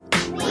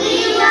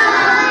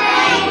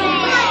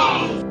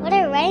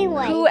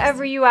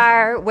Whoever you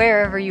are,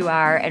 wherever you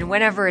are, and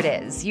whenever it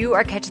is, you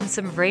are catching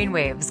some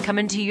brainwaves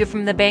coming to you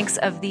from the banks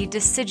of the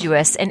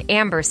deciduous and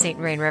amber St.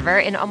 Vrain River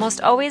in almost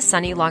always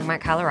sunny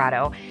Longmont,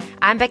 Colorado.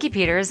 I'm Becky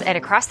Peters, and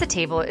across the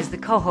table is the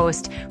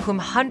co-host whom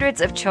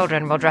hundreds of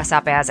children will dress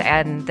up as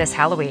on this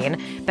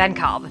Halloween, Ben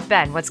Kalb.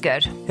 Ben, what's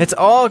good? It's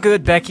all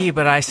good, Becky,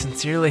 but I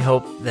sincerely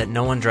hope that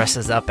no one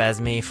dresses up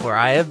as me, for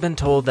I have been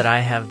told that I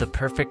have the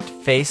perfect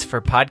face for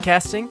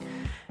podcasting.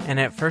 And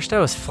at first I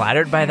was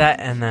flattered by that,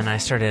 and then I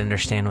started to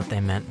understand what they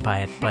meant by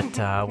it.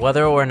 But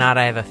whether or not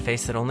I have a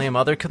face that only a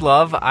mother could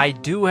love, I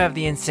do have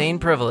the insane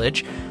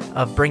privilege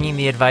of bringing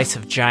the advice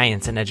of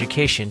giants in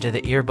education to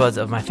the earbuds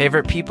of my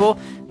favorite people,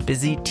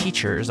 busy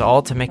teachers,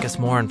 all to make us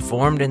more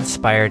informed,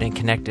 inspired, and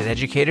connected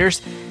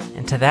educators.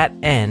 And to that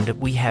end,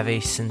 we have a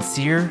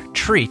sincere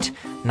treat,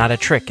 not a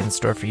trick, in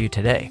store for you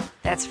today.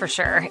 That's for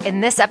sure.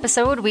 In this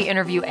episode, we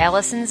interview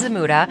Allison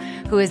Zmuda,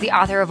 who is the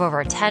author of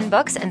over 10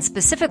 books, and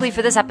specifically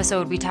for this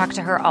episode, we talk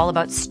to her all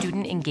about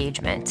student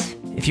engagement.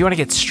 If you want to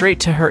get straight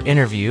to her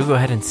interview, go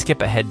ahead and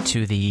skip ahead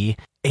to the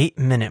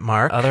 8-minute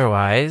mark.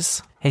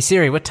 Otherwise, hey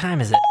Siri, what time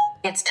is it?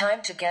 It's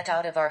time to get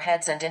out of our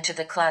heads and into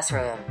the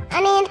classroom.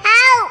 I need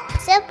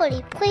help!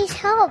 Somebody, please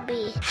help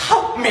me.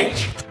 Help me!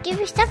 Give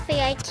me something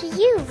I can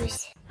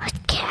use. Let's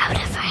get out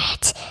of our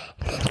heads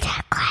and into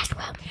the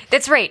classroom.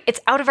 That's right. It's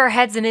out of our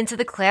heads and into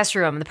the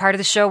classroom, the part of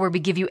the show where we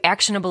give you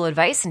actionable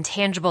advice and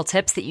tangible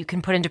tips that you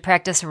can put into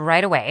practice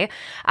right away.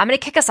 I'm going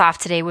to kick us off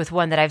today with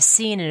one that I've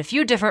seen in a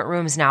few different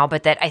rooms now,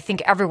 but that I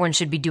think everyone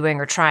should be doing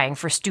or trying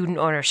for student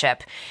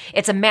ownership.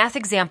 It's a math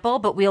example,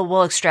 but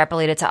we'll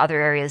extrapolate it to other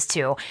areas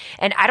too.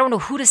 And I don't know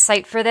who to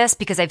cite for this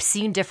because I've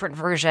seen different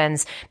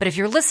versions, but if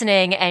you're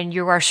listening and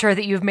you are sure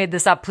that you've made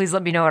this up, please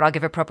let me know and I'll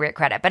give appropriate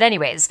credit. But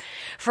anyways,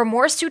 for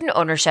more student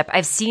ownership,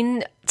 I've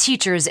seen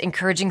teachers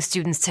encouraging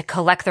students to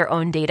collect their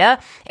own data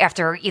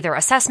after either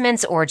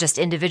assessments or just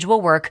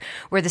individual work,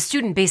 where the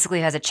student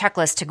basically has a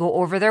checklist to go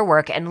over their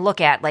work and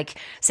look at, like,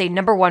 say,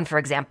 number 1, for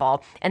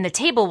example, and the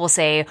table will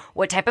say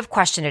what type of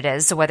question it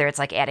is. So whether it's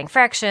like adding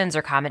fractions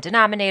or common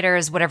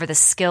denominators, whatever the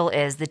skill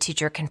is, the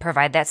teacher can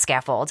provide that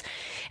scaffold.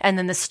 And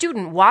then the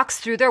student walks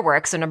through their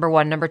work, so number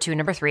 1, number 2,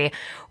 number 3,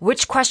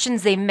 which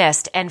questions they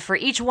missed. And for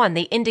each one,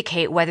 they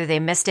indicate whether they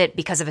missed it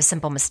because of a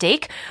simple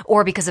mistake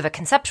or because of a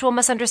conceptual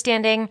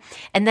misunderstanding.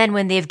 And then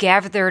when they've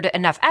gathered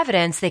enough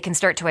evidence, they can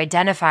start to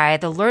identify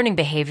the learning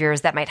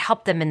behaviors that might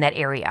help them in that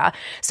area.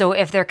 So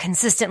if they're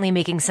consistently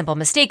making simple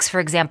mistakes, for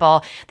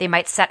example, they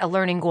might set a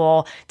learning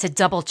goal to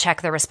double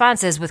check their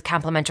responses with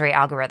complementary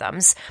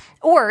algorithms.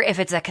 Or if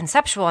it's a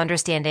conceptual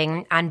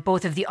understanding on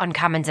both of the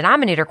uncommon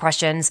denominator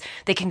questions,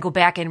 they can go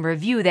back and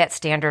review that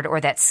standard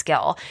or that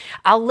skill.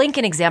 I'll link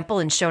an example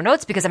in show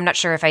notes because I'm not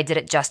sure if I did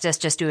it justice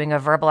just doing a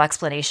verbal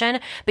explanation,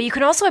 but you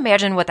can also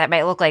imagine what that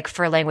might look like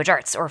for language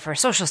arts or for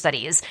social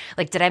studies.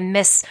 Like, did I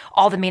miss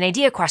all the main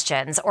idea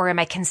questions, or am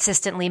I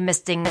consistently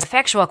missing the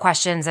factual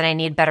questions and I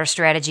need better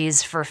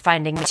strategies for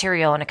finding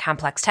material in a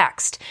complex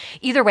text?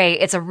 Either way,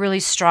 it's a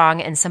really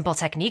strong and simple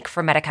technique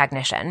for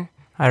metacognition.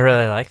 I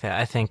really like that.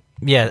 I think,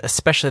 yeah,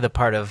 especially the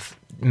part of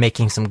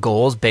making some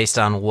goals based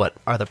on what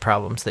are the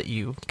problems that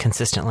you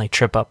consistently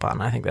trip up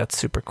on. I think that's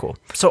super cool.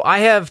 So I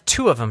have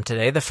 2 of them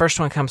today. The first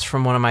one comes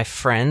from one of my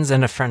friends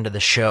and a friend of the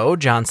show,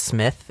 John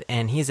Smith,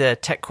 and he's a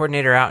tech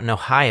coordinator out in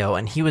Ohio,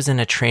 and he was in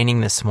a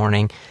training this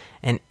morning.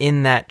 And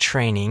in that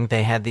training,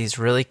 they had these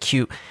really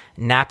cute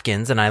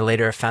napkins, and I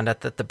later found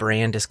out that the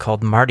brand is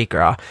called Mardi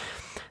Gras.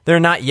 They're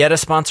not yet a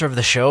sponsor of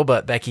the show,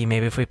 but Becky,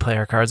 maybe if we play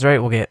our cards right,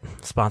 we'll get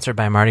sponsored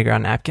by Mardi Gras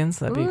napkins.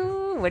 That'd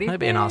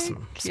be an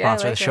awesome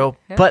sponsor of the show.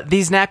 Yeah. But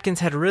these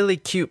napkins had really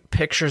cute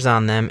pictures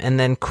on them and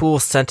then cool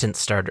sentence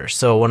starters.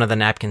 So one of the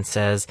napkins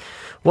says,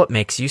 "What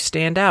makes you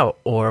stand out?"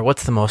 Or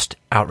 "What's the most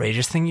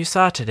outrageous thing you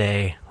saw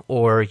today?"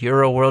 Or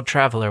 "You're a world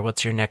traveler.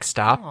 What's your next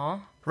stop?"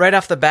 Aww. Right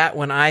off the bat,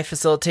 when I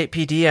facilitate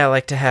PD, I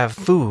like to have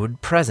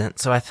food present.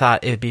 So I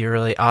thought it would be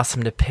really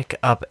awesome to pick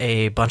up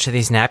a bunch of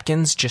these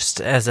napkins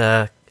just as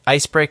a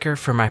icebreaker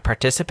for my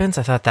participants.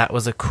 I thought that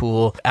was a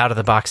cool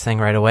out-of-the-box thing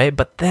right away.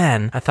 But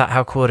then I thought,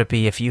 how cool would it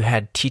be if you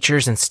had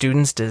teachers and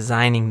students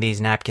designing these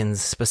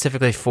napkins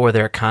specifically for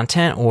their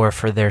content or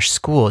for their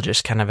school,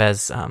 just kind of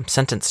as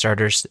sentence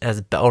starters, as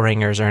bell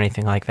ringers or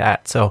anything like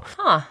that. So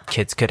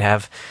kids could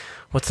have,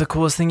 "What's the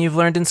coolest thing you've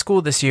learned in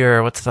school this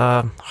year?" "What's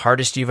the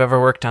hardest you've ever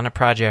worked on a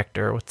project?"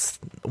 Or "What's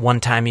one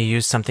time you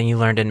used something you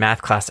learned in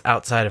math class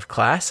outside of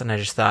class?" And I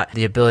just thought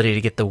the ability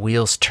to get the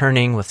wheels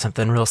turning with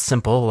something real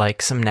simple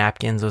like some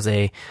napkins was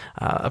a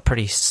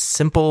pretty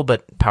simple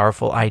but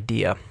powerful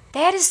idea.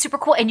 That is super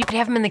cool. And you could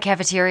have them in the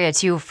cafeteria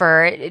too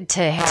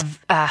to have,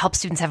 help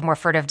students have more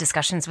furtive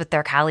discussions with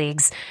their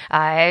colleagues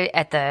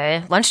at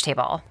the lunch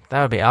table.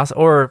 That would be awesome.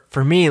 Or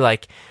for me,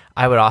 like,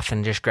 I would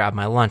often just grab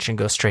my lunch and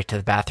go straight to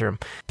the bathroom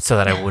so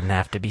that I wouldn't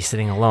have to be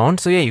sitting alone.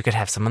 So yeah, you could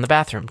have some in the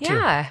bathroom too.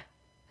 Yeah.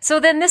 So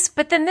then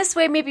this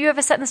way, maybe you have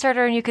a sentence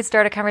starter and you could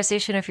start a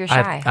conversation if you're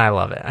shy. I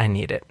love it. I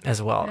need it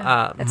as well.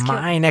 That's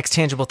my next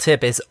tangible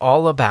tip is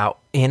all about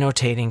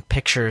annotating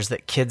pictures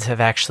that kids have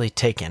actually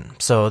taken.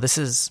 So this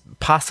is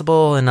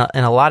possible in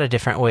a lot of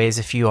different ways.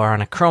 If you are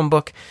on a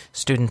Chromebook,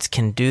 students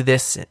can do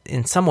this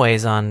in some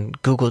ways on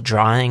Google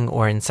Drawing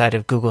or inside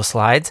of Google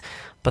Slides.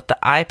 But the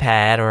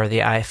iPad or the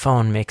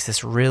iPhone makes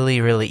this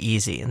really, really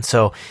easy. And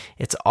so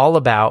it's all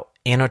about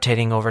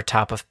annotating over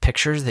top of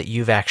pictures that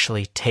you've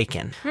actually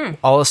taken.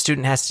 All a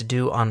student has to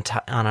do on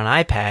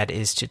an iPad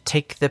is to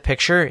take the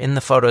picture in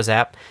the Photos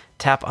app,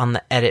 tap on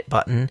the Edit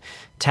button,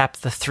 tap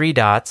the three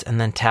dots,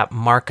 and then tap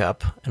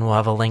Markup. And we'll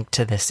have a link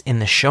to this in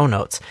the show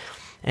notes.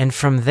 And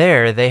from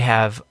there, they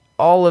have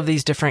all of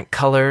these different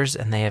colors,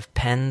 and they have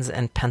pens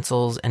and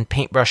pencils and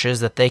paintbrushes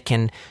that they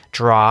can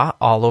draw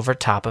all over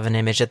top of an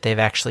image that they've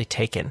actually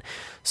taken.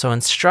 So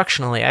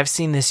instructionally, I've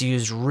seen this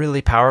used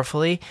really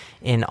powerfully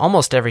in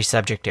almost every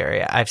subject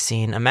area. I've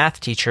seen a math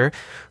teacher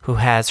who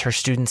has her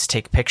students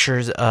take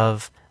pictures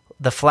of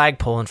the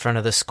flagpole in front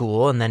of the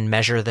school and then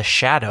measure the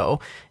shadow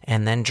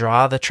and then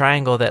draw the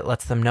triangle that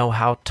lets them know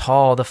how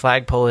tall the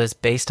flagpole is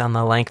based on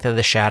the length of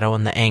the shadow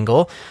and the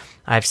angle.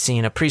 I've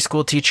seen a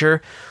preschool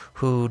teacher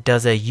who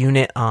does a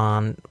unit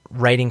on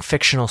writing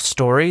fictional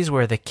stories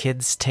where the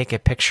kids take a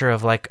picture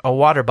of like a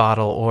water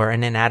bottle or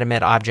an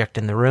inanimate object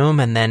in the room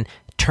and then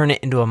turn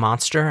it into a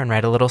monster and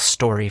write a little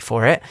story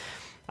for it.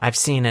 I've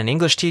seen an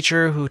English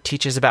teacher who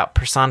teaches about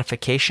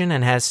personification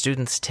and has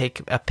students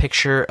take a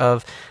picture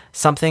of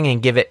something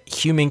and give it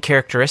human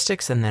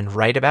characteristics and then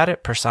write about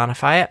it,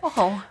 personify it.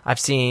 Oh. I've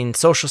seen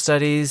social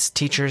studies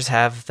teachers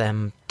have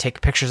them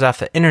take pictures off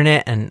the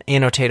internet and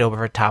annotate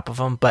over top of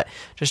them, but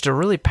just a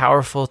really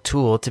powerful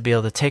tool to be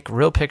able to take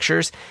real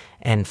pictures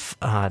and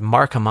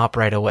mark them up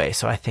right away.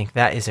 So I think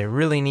that is a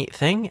really neat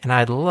thing, and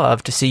I'd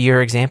love to see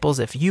your examples.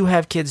 If you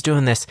have kids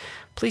doing this,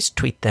 please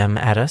tweet them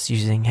at us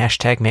using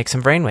hashtag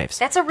 #MakeSomeBrainwaves.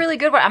 That's a really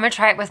good one. I'm going to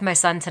try it with my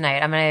son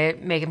tonight. I'm going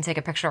to make him take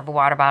a picture of a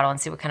water bottle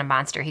and see what kind of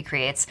monster he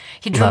creates.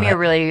 He drew me a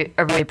really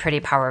pretty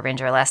Power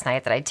Ranger last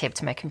night that I taped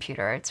to my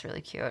computer. It's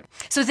really cute.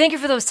 So thank you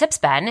for those tips,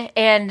 Ben.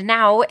 And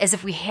now, as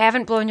if we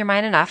haven't blown your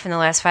mind enough in the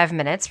last 5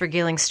 minutes,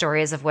 regaling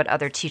stories of what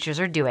other teachers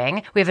are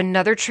doing, we have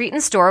another treat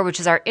in store, which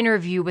is our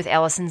interview with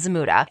Allison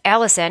Zmuda.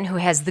 Allison, who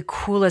has the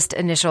coolest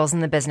initials in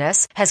the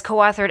business, has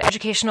co-authored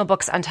educational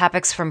books on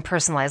topics from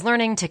personalized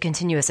learning to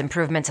continuous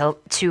improvement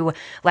to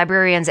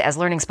librarians as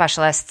learning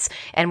specialists.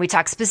 And we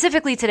talk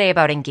specifically today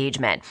about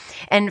engagement.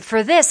 And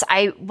for this,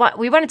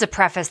 we wanted to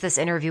preface this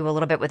interview a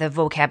little bit with a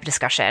vocab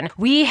discussion.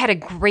 We had a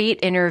great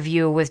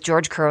interview with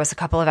George Couros a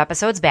couple of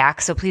episodes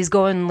back, so please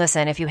go and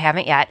listen if you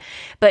haven't yet.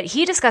 But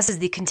he discusses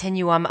the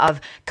continuum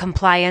of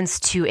compliance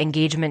to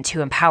engagement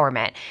to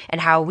empowerment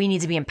and how we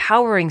need to be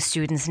empowering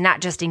students, not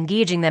just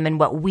engaging them in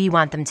what we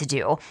want them to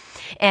do.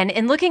 And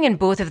in looking in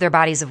both of their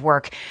bodies of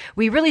work,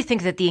 we really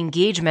think that the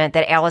engagement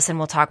that Allison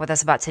will talk with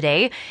us about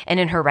today and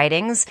in her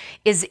writings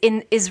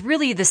is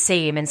really the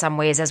same in some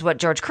ways as what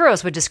George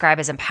Couros would describe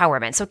as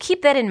empowerment. So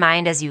keep that in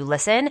mind as you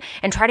listen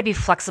and try to be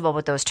flexible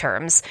with those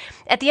terms.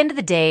 At the end of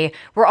the day,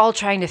 we're all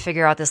trying to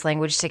figure out this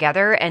language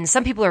together, and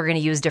some people are going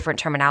to use different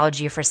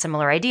terminology for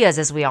similar ideas,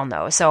 as we all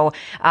know. So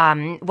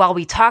while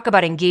we talk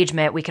about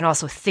engagement, we can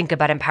also think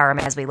about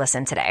empowerment as we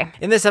listen today.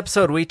 In this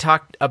episode, we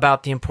talked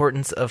about the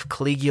importance of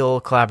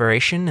collegial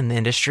collaboration in the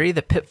industry,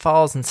 the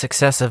pitfalls and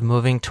success of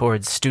moving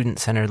towards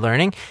student-centered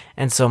learning,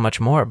 and so much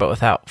more. But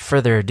without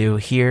further ado,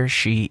 here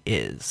she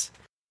is.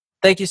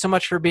 Thank you so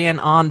much for being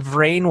on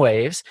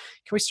Brainwaves.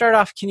 Can we start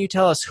off? Can you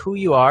tell us who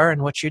you are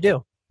and what you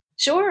do?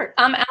 Sure.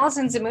 I'm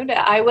Allison Zmuda.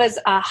 I was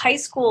a high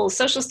school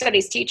social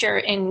studies teacher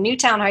in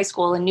Newtown High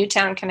School in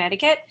Newtown,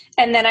 Connecticut.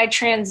 And then I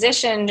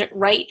transitioned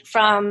right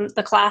from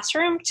the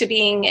classroom to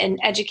being an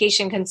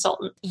education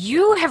consultant.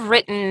 You have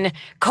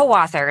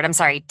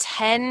co-authored,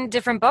 10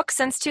 different books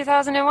since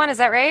 2001. Is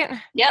that right?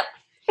 Yep.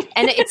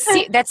 And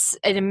that's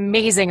an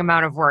amazing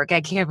amount of work.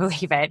 I can't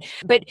believe it.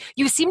 But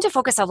you seem to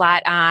focus a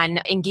lot on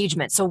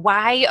engagement. So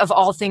why, of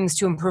all things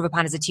to improve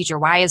upon as a teacher,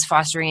 why is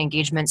fostering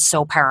engagement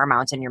so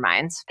paramount in your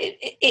minds?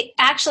 It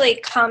actually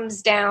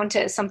comes down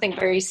to something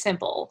very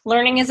simple.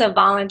 Learning is a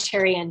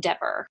voluntary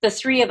endeavor. The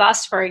three of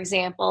us, for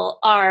example,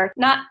 are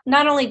not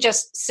only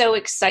just so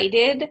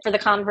excited for the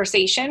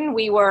conversation,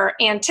 we were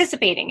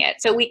anticipating it.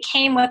 So we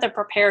came with a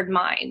prepared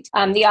mind.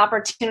 The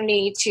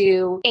opportunity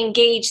to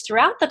engage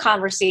throughout the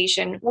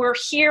conversation. We're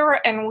here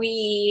and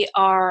we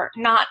are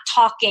not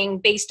talking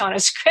based on a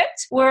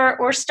script.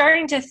 We're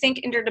starting to think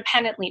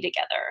interdependently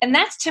together. And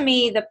that's, to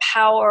me, the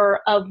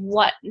power of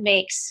what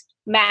makes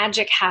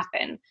magic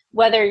happen.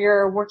 Whether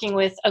you're working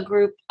with a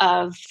group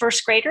of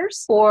first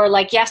graders or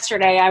like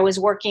yesterday, I was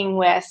working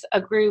with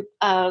a group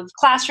of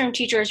classroom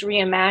teachers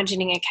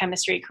reimagining a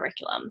chemistry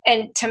curriculum.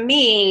 And to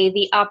me,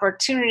 the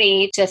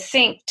opportunity to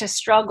think, to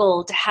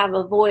struggle, to have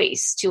a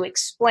voice, to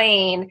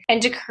explain,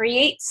 and to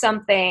create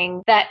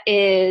something that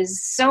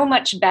is so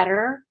much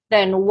better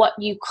than what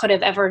you could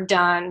have ever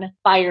done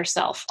by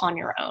yourself on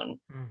your own.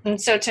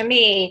 And so to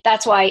me,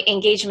 that's why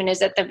engagement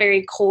is at the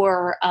very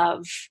core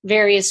of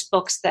various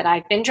books that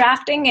I've been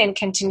drafting and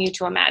continue continue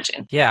to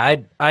imagine. Yeah,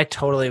 I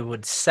totally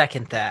would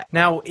second that.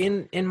 Now,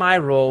 in my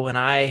role, when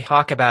I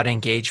talk about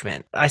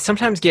engagement, I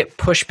sometimes get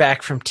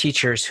pushback from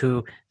teachers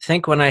who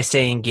think when I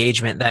say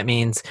engagement, that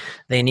means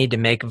they need to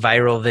make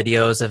viral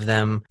videos of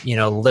them,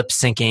 lip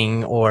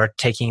syncing or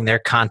taking their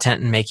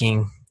content and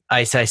making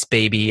Ice Ice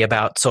Baby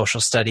about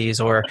social studies,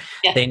 or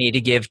they need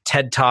to give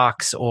TED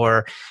Talks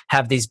or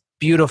have these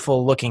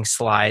beautiful looking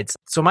slides.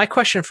 So my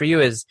question for you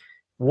is,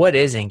 what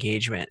is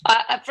engagement?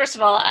 First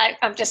of all,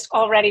 I'm just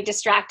already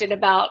distracted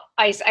about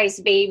Ice Ice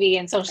Baby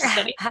and social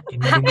studies.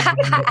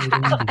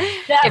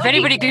 If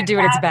anybody could do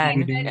it, it's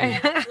Ben.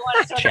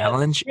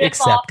 Challenge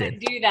accepted.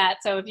 Do that.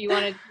 So if you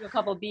want to do a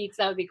couple beats,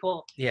 that would be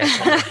cool. Yeah.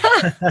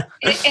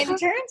 In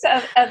terms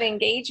of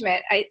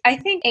engagement, I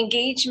think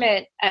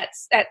engagement at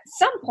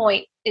some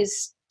point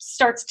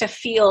starts to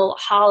feel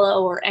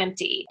hollow or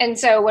empty. And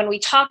so when we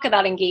talk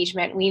about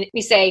engagement, we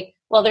say,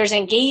 well, there's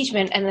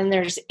engagement and then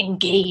there's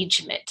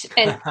engagement.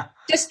 And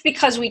just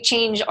because we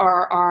change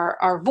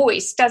our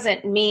voice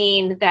doesn't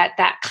mean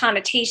that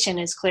connotation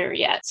is clear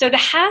yet. So to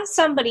have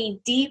somebody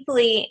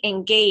deeply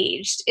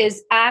engaged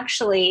is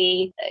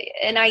actually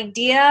an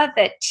idea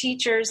that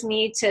teachers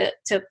need to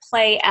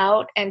play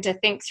out and to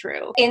think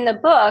through. In the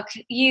book,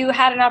 you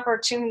had an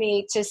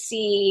opportunity to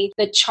see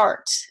the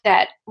chart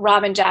that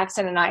Robin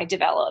Jackson and I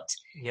developed.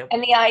 Yep.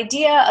 And the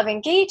idea of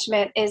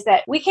engagement is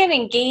that we can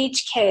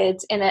engage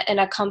kids in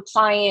a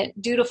compliant,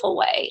 dutiful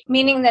way,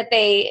 meaning that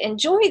they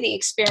enjoy the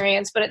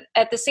experience, but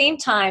at the same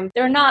time,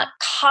 they're not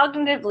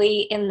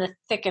cognitively in the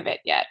thick of it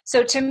yet.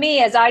 So to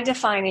me, as I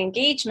define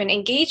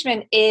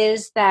engagement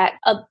is that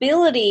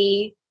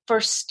ability for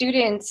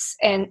students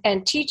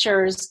and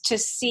teachers to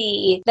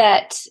see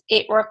that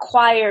it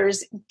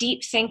requires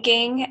deep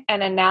thinking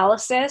and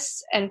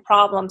analysis and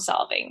problem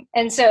solving.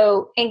 And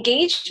so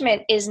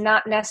engagement is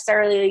not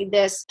necessarily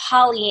this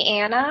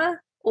Pollyanna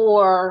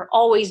or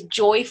always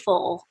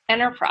joyful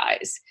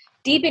enterprise.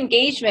 Deep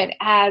engagement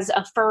has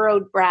a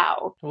furrowed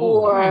brow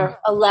or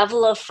a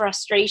level of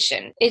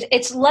frustration.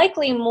 It's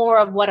likely more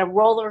of what a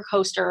roller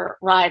coaster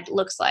ride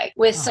looks like,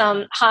 with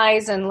some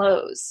highs and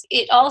lows.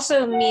 It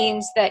also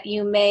means that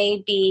you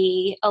may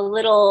be a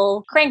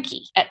little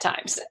cranky at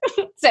times.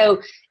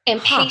 So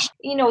impatient.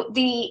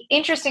 The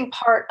interesting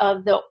part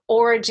of the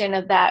origin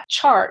of that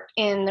chart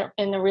in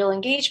the Real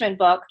Engagement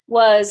book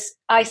was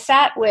I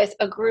sat with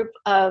a group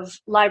of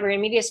library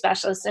and media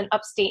specialists in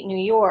upstate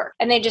New York,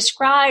 and they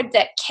described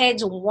that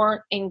kids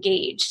weren't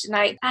engaged. And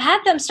I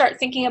had them start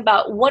thinking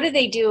about what do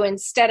they do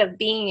instead of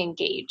being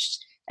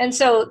engaged. And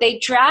so they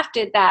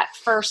drafted that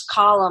first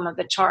column of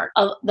the chart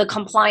of the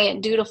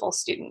compliant, dutiful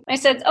student. I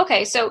said,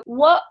 okay, so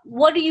what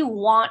do you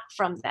want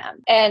from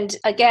them? And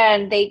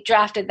again, they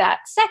drafted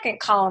that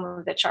second column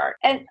of the chart.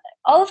 And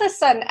all of a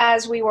sudden,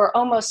 as we were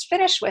almost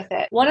finished with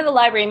it, one of the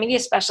library and media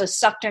specialists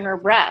sucked in her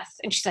breath.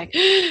 And she's like,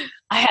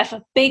 I have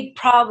a big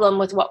problem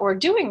with what we're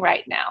doing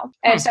right now.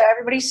 And so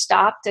everybody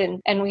stopped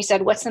and we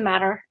said, what's the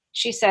matter?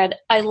 She said,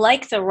 I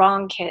like the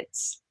wrong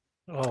kids.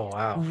 Oh,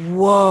 wow.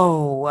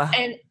 Whoa.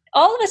 And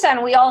all of a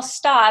sudden, we all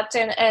stopped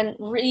and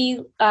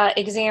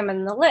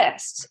re-examined the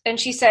list. And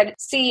she said,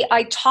 see,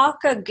 I talk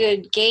a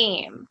good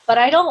game, but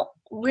I don't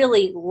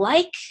really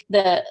like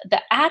the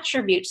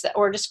attributes that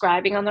we're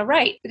describing on the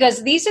right,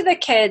 because these are the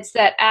kids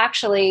that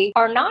actually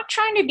are not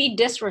trying to be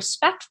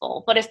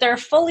disrespectful, but if they're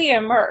fully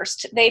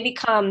immersed, they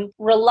become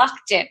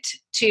reluctant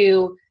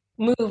to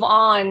move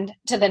on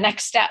to the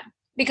next step,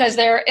 because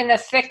they're in the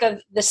thick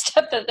of the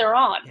step that they're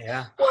on.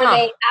 Yeah. Or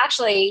they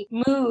actually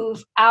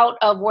move out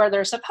of where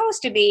they're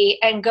supposed to be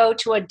and go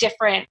to a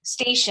different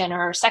station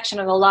or section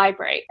of the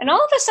library. And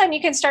all of a sudden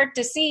you can start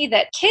to see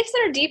that kids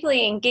that are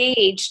deeply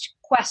engaged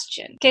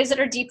question. Kids that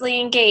are deeply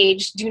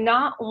engaged do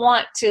not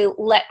want to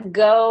let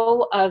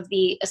go of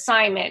the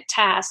assignment,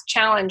 task,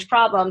 challenge,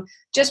 problem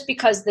just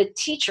because the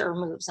teacher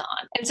moves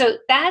on. And so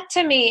that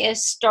to me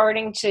is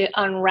starting to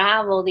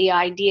unravel the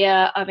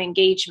idea of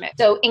engagement.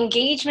 So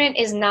engagement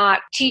is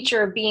not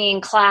teacher being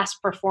class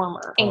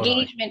performer.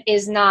 Engagement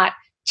is not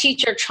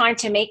teacher trying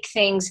to make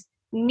things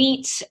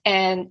neat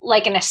and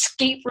like an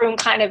escape room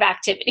kind of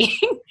activity.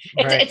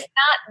 It's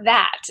not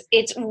that.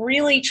 It's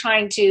really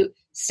trying to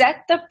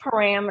set the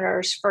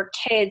parameters for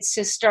kids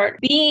to start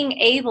being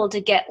able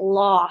to get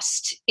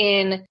lost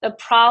in the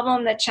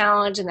problem, the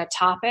challenge, and the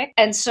topic,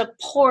 and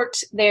support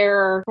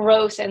their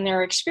growth and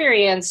their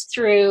experience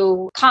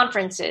through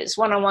conferences,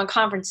 one-on-one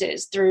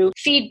conferences, through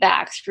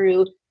feedback,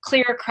 through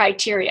clear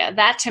criteria.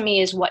 That to me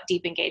is what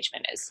deep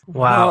engagement is.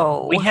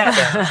 Wow. We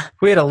had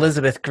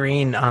Elizabeth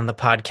Green on the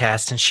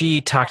podcast, and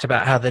she talked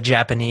about how the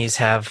Japanese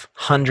have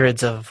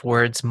hundreds of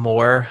words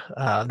more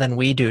than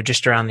we do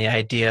just around the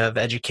idea of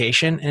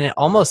education. And it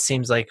almost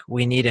seems like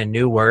we need a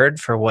new word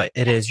for what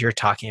it is you're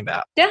talking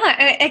about.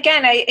 Yeah.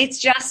 Again, it's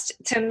just,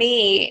 to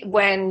me,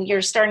 when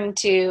you're starting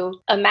to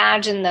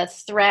imagine the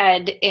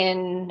thread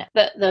in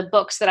the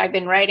books that I've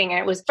been writing, and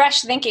it was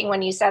fresh thinking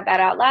when you said that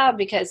out loud,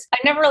 because I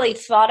never really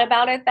thought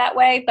about it it that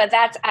way, but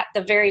that's at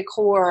the very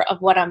core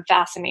of what I'm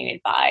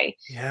fascinated by,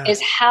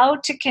 is how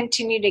to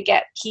continue to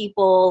get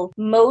people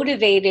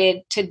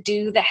motivated to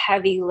do the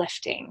heavy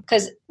lifting.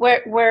 Because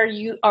where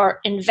you are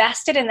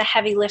invested in the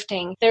heavy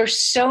lifting, there's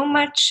so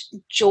much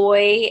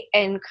joy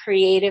and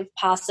creative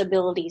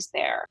possibilities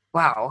there.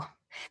 Wow.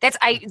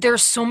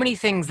 There's so many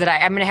things that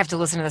I'm going to have to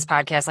listen to this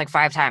podcast like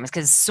 5 times,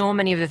 because so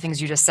many of the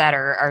things you just said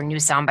are new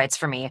sound bites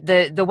for me.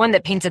 The one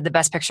that painted the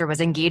best picture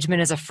was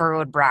engagement is a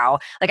furrowed brow.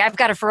 Like, I've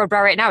got a furrowed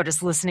brow right now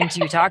just listening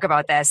to you talk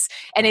about this.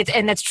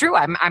 And that's true.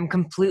 I'm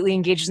completely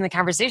engaged in the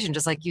conversation,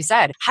 just like you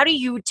said. How do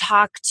you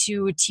talk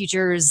to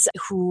teachers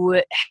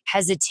who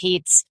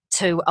hesitate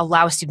to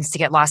allow students to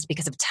get lost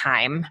because of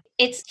time?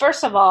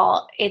 First of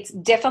all, it's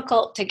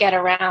difficult to get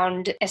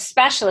around,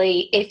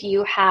 especially if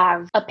you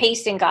have a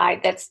pacing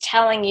guide that's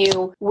telling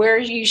you where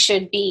you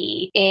should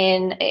be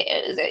in.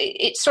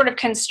 It sort of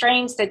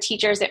constrains the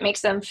teachers. It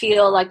makes them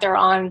feel like they're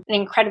on an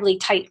incredibly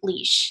tight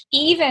leash.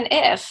 Even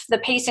if the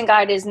pacing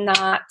guide is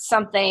not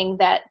something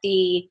that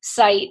the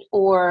site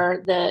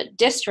or the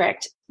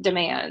district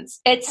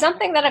demands, it's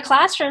something that a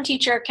classroom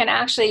teacher can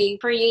actually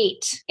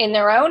create in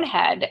their own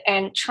head,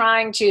 and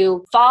trying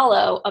to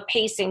follow a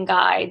pacing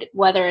guide,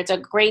 whether it's a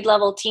grade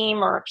level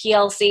team or a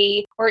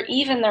PLC or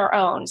even their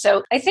own.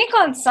 So I think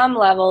on some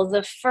level,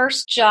 the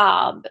first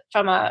job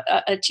from a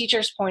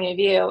teacher's point of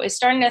view is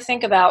starting to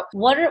think about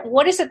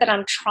what is it that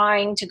I'm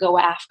trying to go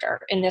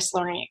after in this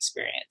learning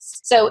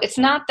experience. So it's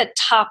not the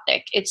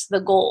topic, it's the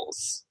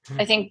goals.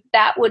 I think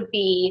that would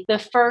be the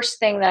first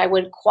thing that I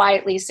would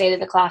quietly say to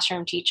the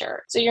classroom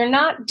teacher. So you're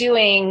not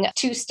doing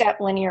 2-step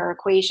linear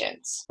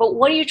equations, but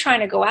what are you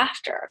trying to go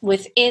after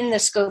within the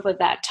scope of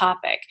that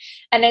topic?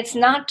 And it's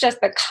not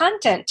just the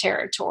content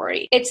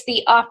territory, it's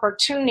the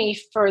opportunity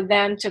for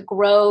them to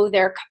grow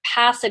their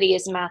capacity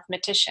as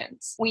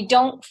mathematicians. We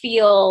don't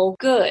feel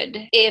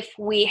good if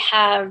we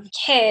have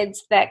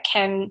kids that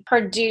can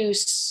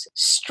produce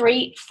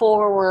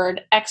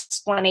straightforward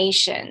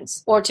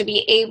explanations, or to be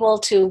able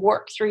to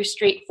work through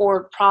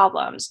straightforward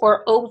problems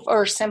or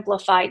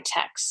oversimplified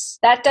texts.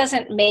 That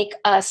doesn't make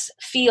us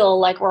feel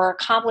like we're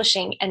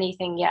accomplishing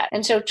anything yet.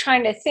 And so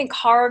trying to think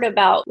hard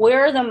about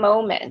where are the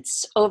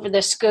moments over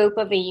the scope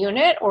of a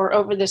unit or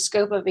over the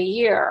scope of a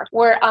year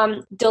where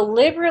I'm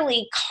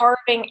deliberately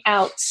carving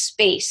out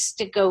space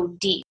to go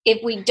deep.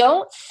 If we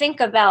don't think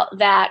about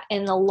that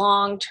in the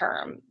long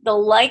term, the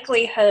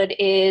likelihood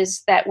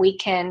is that we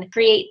can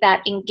create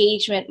that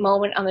engagement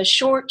moment on the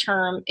short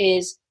term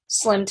is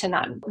slim to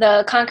none.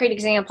 The concrete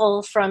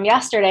example from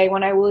yesterday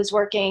when I was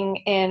working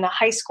in a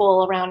high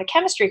school around a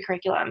chemistry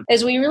curriculum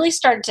is we really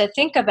started to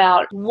think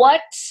about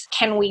what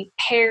can we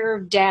pare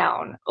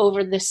down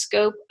over the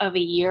scope of a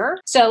year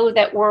so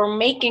that we're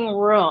making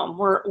room,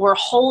 we're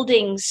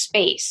holding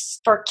space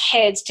for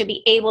kids to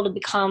be able to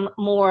become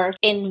more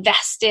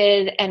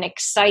invested and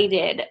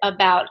excited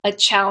about a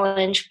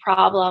challenge,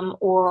 problem,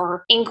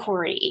 or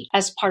inquiry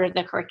as part of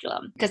the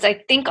curriculum. Because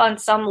I think on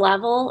some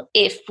level,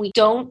 if we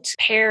don't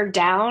pare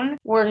down,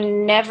 we're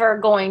never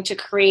going to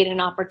create an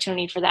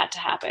opportunity for that to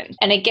happen.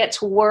 And it gets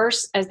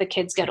worse as the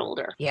kids get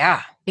older.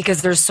 Yeah,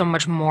 because there's so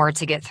much more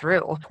to get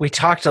through. We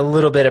talked a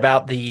little bit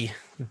about the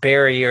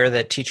barrier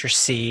that teachers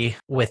see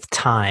with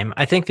time.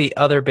 I think the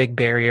other big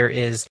barrier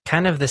is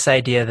kind of this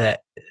idea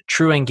that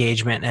true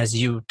engagement, as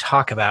you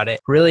talk about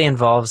it, really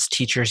involves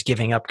teachers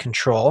giving up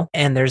control.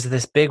 And there's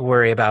this big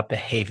worry about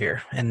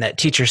behavior, and that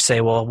teachers say,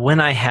 well,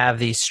 when I have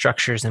these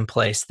structures in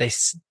place, they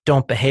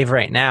don't behave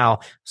right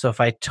now. So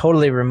if I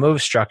totally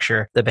remove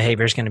structure, the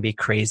behavior is going to be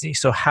crazy.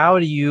 So how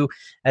do you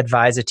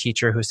advise a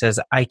teacher who says,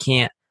 I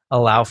can't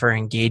allow for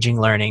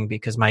engaging learning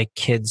because my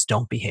kids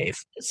don't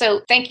behave?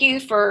 So thank you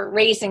for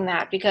raising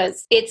that,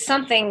 because it's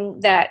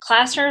something that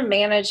classroom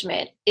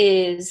management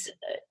is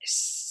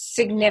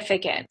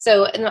significant.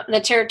 So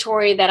the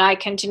territory that I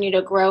continue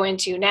to grow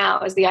into now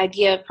is the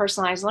idea of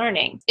personalized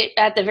learning.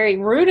 At the very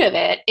root of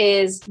it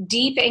is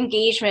deep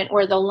engagement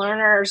where the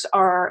learners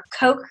are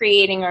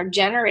co-creating or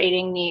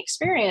generating the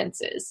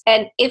experiences.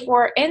 And if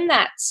we're in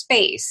that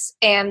space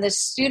and the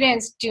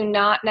students do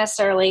not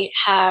necessarily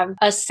have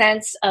a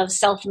sense of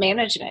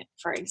self-management,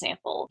 for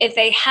example, if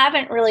they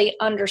haven't really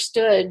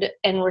understood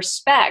and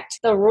respect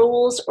the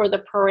rules or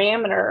the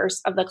parameters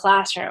of the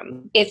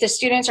classroom, if the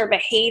students are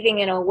behaving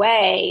in a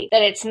way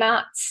that it's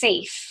not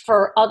safe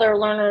for other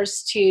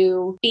learners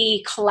to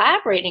be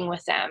collaborating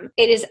with them,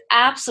 it is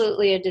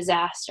absolutely a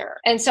disaster.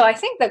 And so I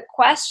think the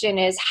question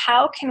is,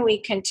 how can we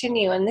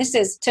continue? And this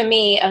is, to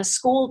me, a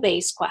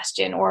school-based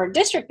question or a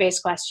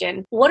district-based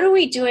question. What are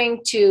we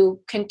doing to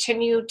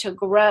continue to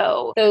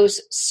grow those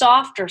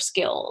softer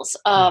skills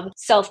of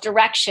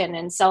self-direction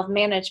and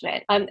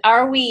self-management?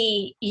 Are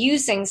we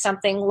using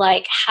something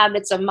like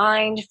Habits of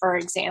Mind, for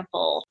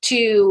example,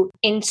 to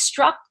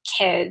instruct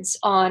kids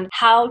on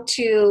how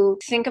to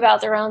think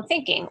about their own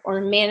thinking or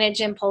manage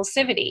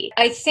impulsivity?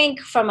 I think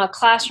from a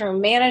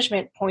classroom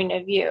management point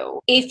of view,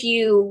 if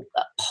you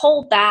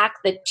pull back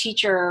the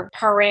teacher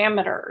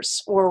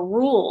parameters or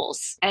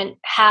rules and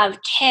have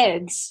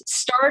kids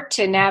start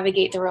to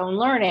navigate their own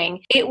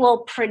learning, it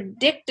will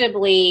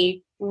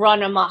predictably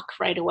run amok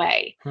right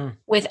away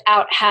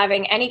without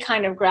having any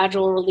kind of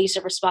gradual release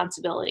of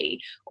responsibility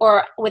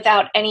or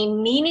without any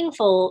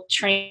meaningful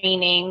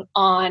training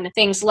on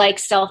things like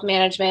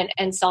self-management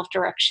and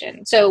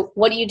self-direction. So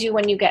what do you do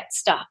when you get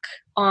stuck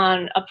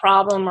on a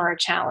problem or a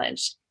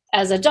challenge?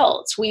 As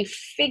adults, we've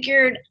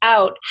figured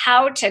out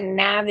how to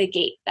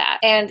navigate that.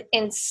 And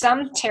in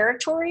some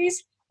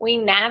territories, we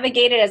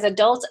navigate it as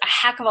adults a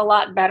heck of a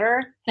lot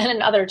better than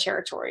in other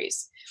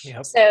territories.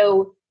 Yep.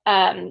 So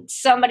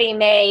somebody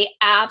may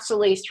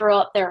absolutely throw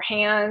up their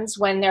hands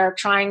when they're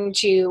trying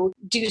to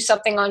do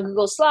something on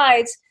Google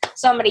Slides.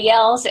 Somebody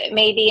else, it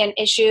may be an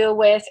issue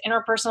with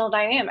interpersonal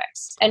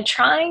dynamics. And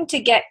trying to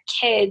get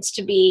kids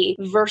to be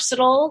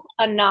versatile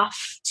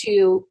enough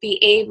to be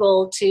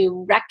able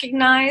to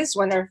recognize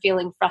when they're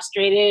feeling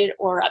frustrated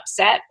or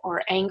upset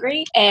or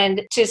angry,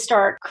 and to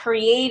start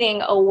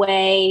creating a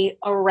way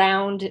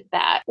around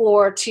that,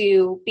 or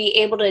to be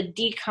able to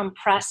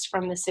decompress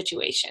from the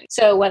situation.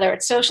 So whether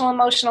it's social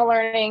emotional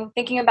learning,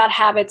 thinking about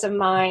habits of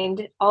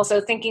mind,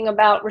 also thinking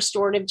about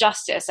restorative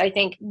justice, I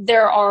think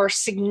there are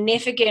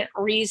significant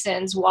reasons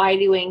why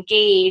to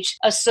engage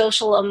a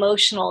social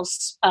emotional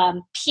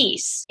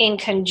piece in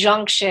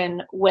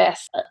conjunction with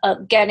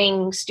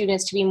getting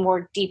students to be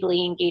more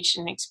deeply engaged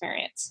in an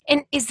experience.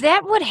 And is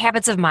that what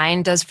Habits of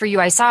Mind does for you?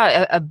 I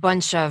saw a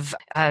bunch of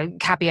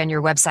copy on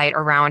your website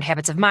around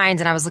Habits of Mind,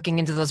 and I was looking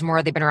into those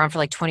more. They've been around for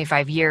like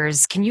 25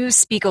 years. Can you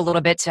speak a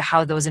little bit to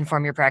how those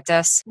inform your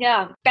practice?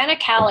 Yeah. Benna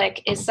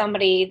Kalik is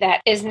somebody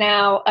that is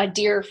now a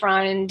dear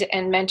friend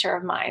and mentor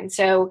of mine.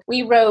 So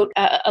we wrote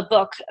a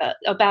book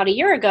about a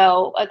year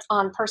ago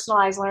on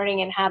personalized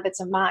learning and habits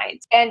of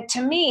mind. And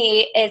to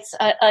me, it's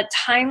a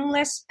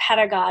timeless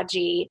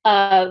pedagogy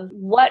of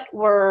what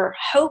we're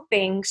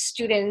hoping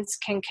students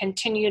can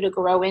continue to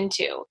grow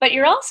into. But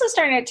you're also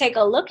starting to take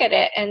a look at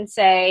it and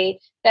say,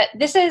 that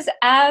this is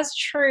as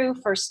true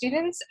for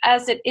students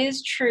as it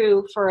is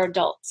true for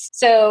adults.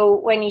 So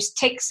when you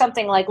take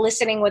something like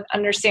listening with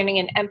understanding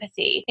and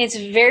empathy, it's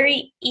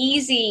very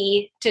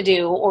easy to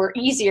do, or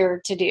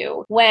easier to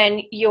do,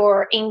 when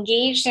you're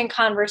engaged in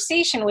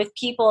conversation with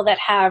people that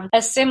have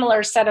a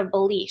similar set of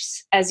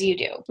beliefs as you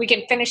do. We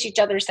can finish each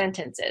other's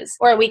sentences,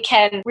 or we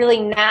can really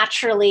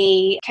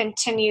naturally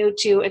continue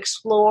to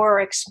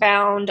explore,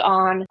 expound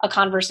on a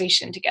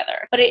conversation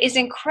together. But it is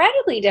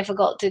incredibly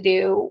difficult to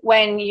do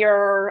when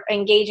you're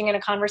engaging in a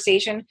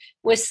conversation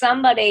with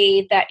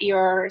somebody that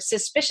you're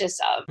suspicious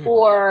of,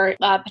 or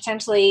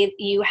potentially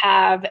you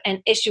have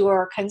an issue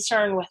or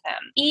concern with them.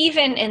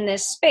 Even in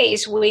this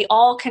space, we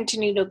all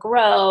continue to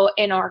grow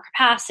in our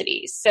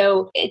capacities.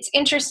 So it's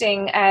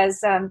interesting as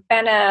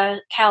Benna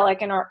Kalik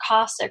and Art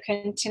Costa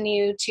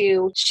continue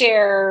to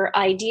share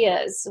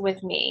ideas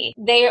with me.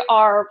 They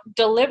are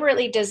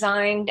deliberately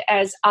designed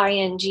as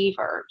ing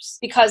verbs,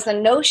 because the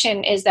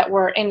notion is that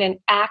we're in an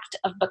act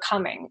of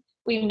becoming.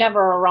 We've never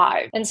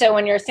arrived. And so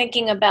when you're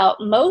thinking about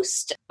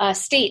most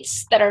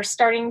states that are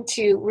starting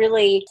to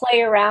really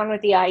play around with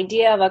the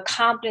idea of a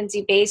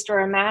competency-based or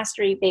a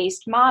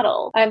mastery-based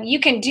model, you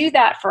can do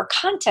that for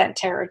content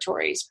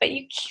territories, but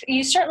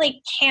you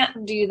certainly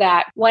can't do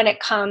that when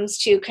it comes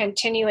to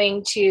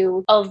continuing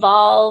to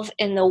evolve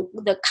in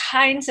the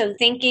kinds of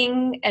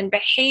thinking and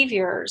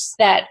behaviors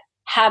that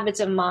habits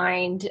of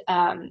mind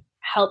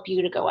help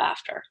you to go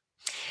after.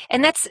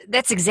 And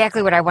that's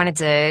exactly what I wanted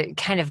to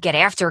kind of get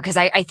after, because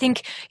I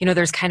think,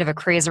 there's kind of a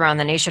craze around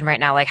the nation right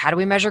now, like, how do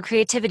we measure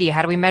creativity?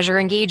 How do we measure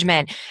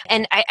engagement?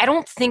 And I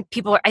don't think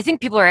I think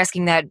people are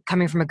asking that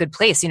coming from a good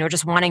place,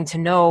 just wanting to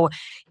know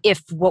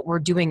if what we're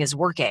doing is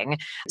working.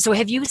 So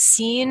have you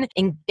seen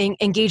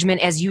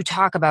engagement as you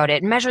talk about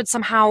it measured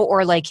somehow?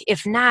 Or like,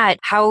 if not,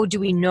 how do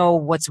we know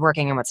what's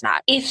working and what's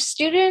not? If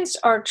students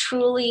are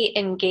truly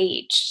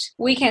engaged,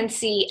 we can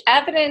see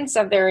evidence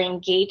of their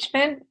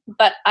engagement,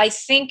 but I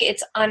think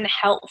it's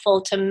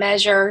unhelpful to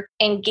measure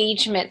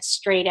engagement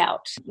straight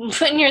out.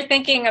 When you're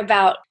thinking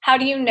about how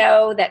do you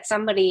know that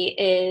somebody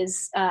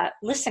is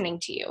listening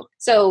to you?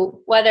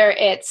 So whether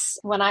it's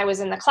when I was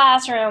in the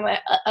classroom,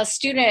 a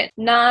student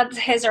nods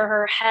his or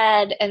her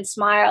head and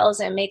smiles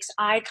and makes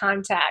eye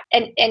contact.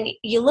 And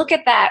you look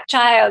at that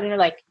child and you're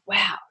like,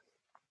 wow,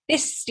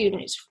 this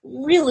student is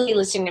really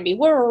listening to me.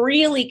 We're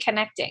really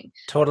connecting.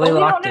 Totally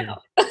locked in.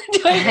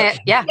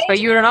 Yeah, but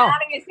you don't know.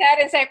 Nodding his head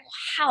and saying,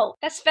 wow,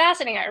 that's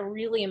fascinating. I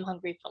really am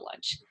hungry for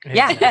lunch.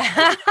 Yeah.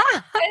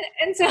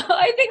 and so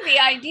I think the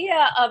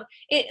idea of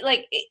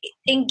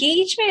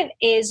engagement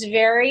is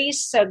very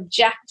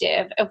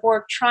subjective if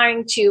we're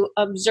trying to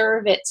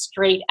observe it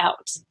straight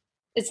out.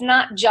 It's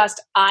not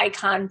just eye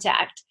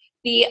contact.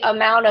 The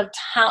amount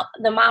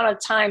of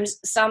times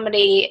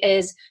somebody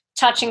is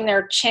touching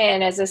their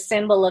chin as a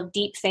symbol of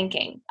deep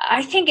thinking.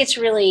 I think it's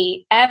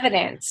really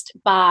evidenced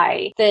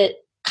by the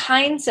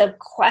kinds of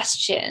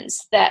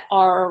questions that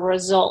are a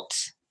result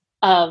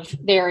of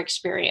their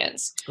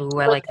experience. Ooh,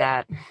 I like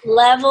that.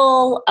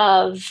 Level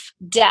of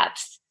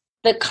depth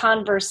the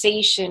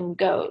conversation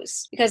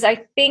goes. Because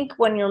I think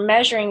when you're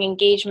measuring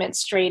engagement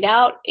straight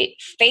out, it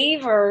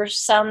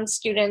favors some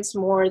students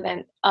more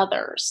than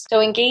others. So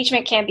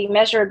engagement can be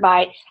measured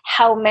by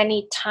how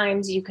many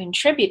times you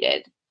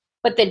contributed,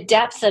 but the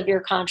depth of your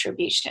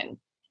contribution.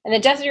 And the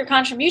depth of your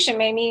contribution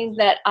may mean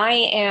that I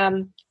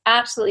am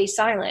absolutely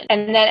silent.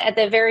 And then at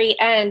the very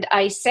end,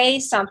 I say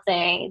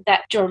something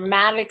that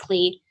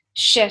dramatically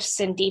shifts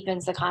and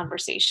deepens the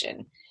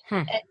conversation.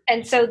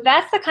 And so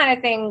that's the kind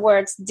of thing where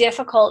it's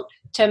difficult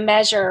to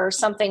measure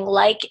something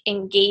like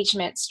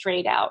engagement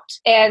straight out.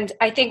 And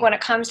I think when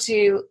it comes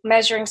to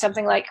measuring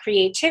something like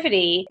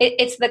creativity,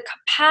 it's the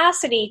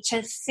capacity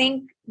to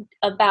think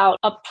about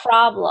a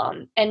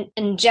problem and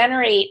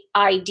generate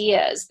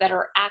ideas that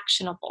are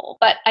actionable.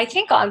 But I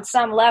think on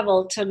some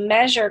level, to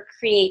measure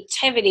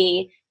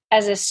creativity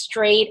as a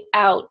straight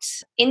out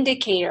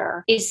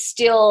indicator is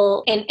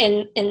still,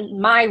 in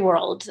my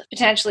world,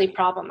 potentially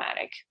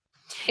problematic.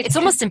 It's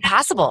almost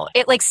impossible.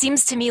 It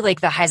seems to me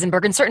like the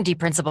Heisenberg uncertainty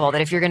principle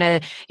that if you're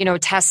going to,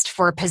 test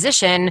for a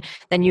position,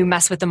 then you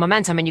mess with the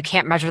momentum and you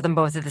can't measure them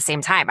both at the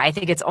same time. I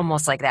think it's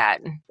almost like that.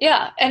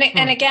 Yeah.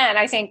 And again,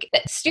 I think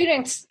that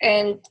students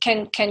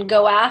can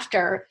go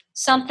after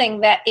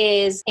something that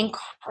is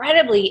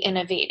incredibly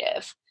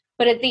innovative.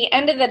 But at the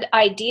end of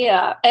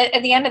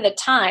the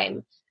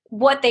time,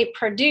 what they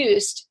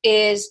produced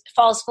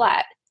falls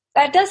flat.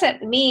 That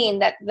doesn't mean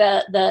that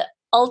the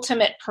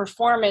ultimate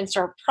performance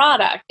or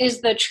product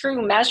is the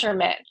true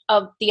measurement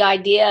of the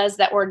ideas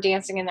that were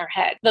dancing in their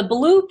head. The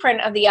blueprint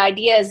of the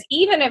ideas,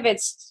 even if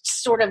it's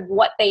sort of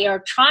what they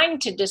are trying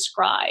to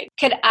describe,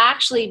 could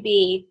actually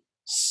be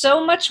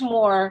so much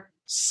more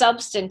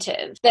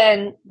substantive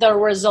than the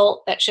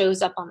result that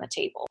shows up on the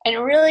table.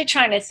 And really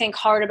trying to think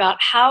hard about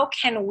how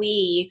can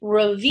we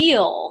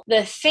reveal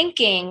the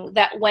thinking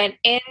that went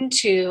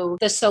into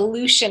the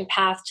solution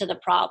path to the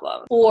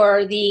problem,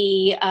 or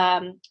the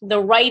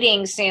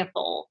writing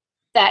sample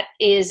that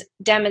is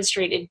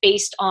demonstrated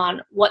based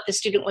on what the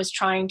student was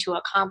trying to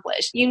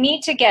accomplish. You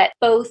need to get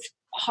both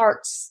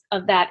parts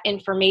of that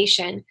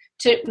information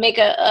to make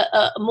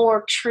a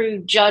more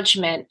true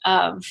judgment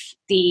of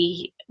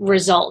the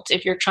result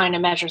if you're trying to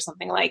measure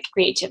something like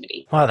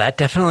creativity. Wow, that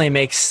definitely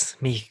makes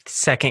me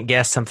second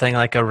guess something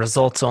like a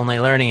results-only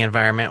learning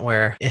environment,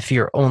 where if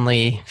your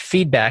only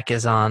feedback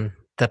is on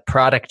the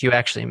product you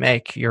actually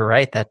make, you're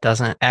right, that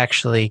doesn't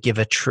actually give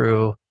a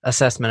true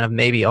assessment of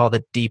maybe all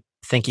the deep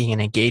thinking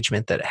and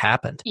engagement that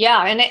happened.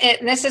 Yeah,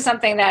 and this is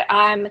something that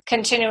I'm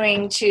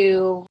continuing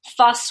to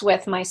fuss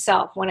with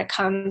myself when it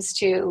comes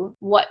to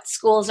what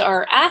schools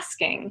are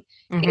asking.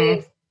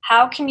 Is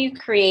how can you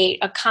create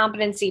a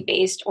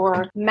competency-based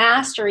or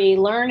mastery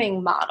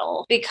learning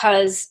model?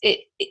 Because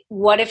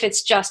what if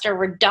it's just a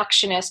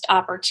reductionist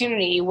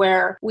opportunity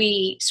where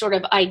we sort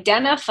of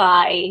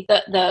identify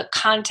the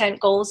content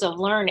goals of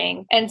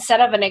learning and set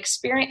up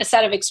a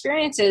set of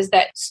experiences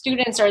that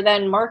students are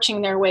then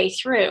marching their way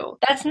through?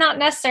 That's not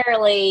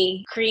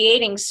necessarily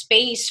creating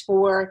space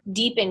for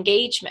deep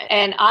engagement.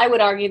 And I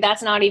would argue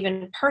that's not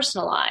even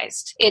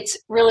personalized. It's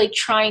really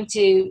trying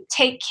to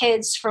take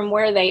kids from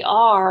where they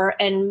are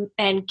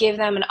and give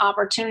them an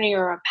opportunity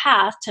or a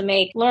path to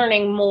make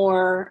learning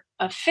more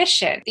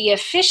efficient. The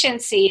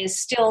efficiency is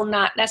still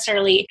not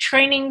necessarily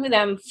training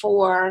them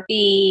for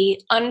the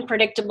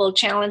unpredictable,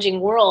 challenging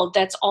world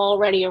that's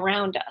already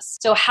around us.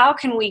 So how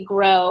can we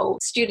grow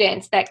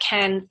students that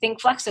can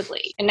think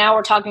flexibly? And now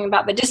we're talking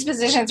about the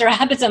dispositions or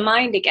habits of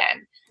mind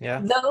again. Yeah.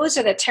 Those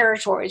are the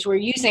territories. We're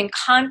using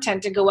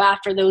content to go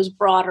after those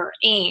broader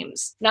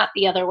aims, not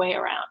the other way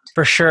around.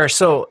 For sure.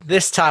 So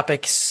this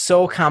topic is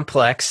so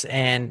complex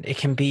and it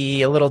can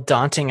be a little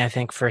daunting, I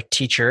think, for a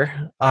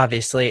teacher,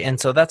 obviously. And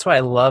so that's why I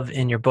love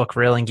in your book,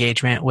 Real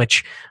Engagement,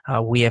 which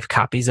we have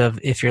copies of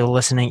if you're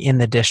listening in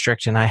the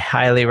district, and I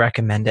highly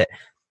recommend it.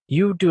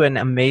 You do an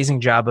amazing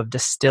job of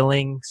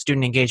distilling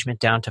student engagement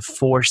down to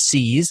 4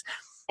 C's.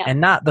 And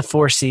not the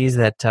 4 C's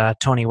that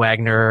Tony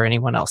Wagner or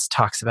anyone else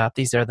talks about.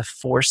 These are the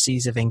 4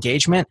 C's of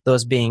engagement,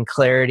 those being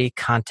clarity,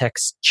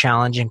 context,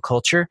 challenge, and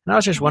culture. And I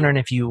was just wondering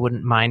if you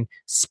wouldn't mind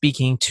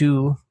speaking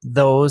to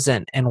those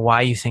and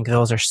why you think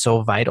those are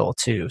so vital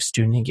to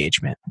student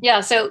engagement. Yeah,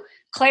 so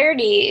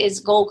clarity is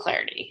goal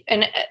clarity.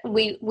 And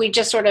we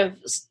just sort of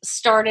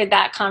started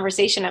that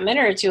conversation a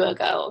minute or two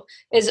ago,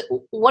 is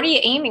what are you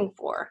aiming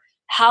for?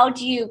 How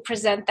do you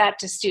present that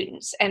to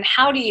students? And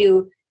how do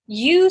you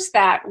use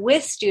that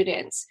with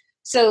students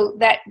so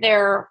that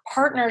they're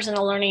partners in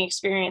the learning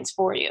experience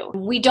for you?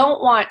 We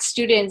don't want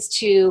students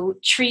to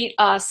treat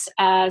us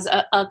as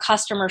a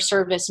customer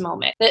service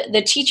moment.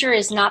 The teacher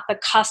is not the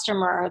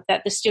customer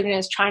that the student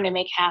is trying to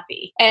make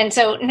happy. And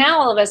so now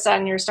all of a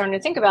sudden you're starting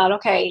to think about,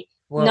 okay,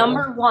 whoa.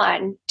 Number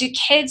one, do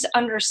kids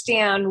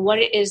understand what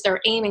it is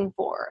they're aiming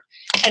for?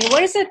 And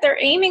what is it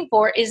they're aiming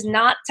for is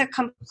not to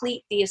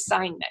complete the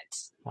assignment.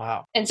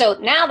 Wow. And so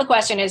now the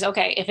question is,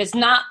 okay, if it's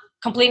not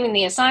completing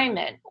the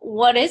assignment,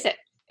 what is it?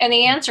 And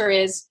the answer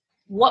is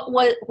what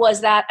was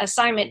that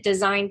assignment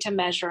designed to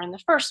measure in the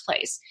first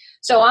place?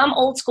 So I'm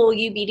old school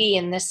UBD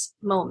in this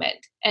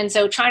moment. And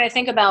so trying to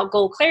think about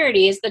goal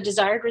clarity is the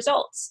desired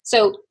results.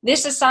 So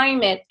this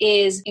assignment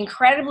is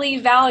incredibly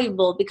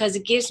valuable because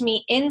it gives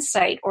me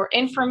insight or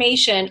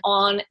information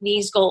on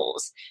these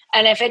goals.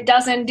 And if it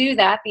doesn't do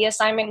that, the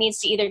assignment needs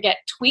to either get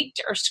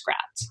tweaked or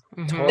scrapped.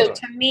 Totally. So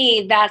to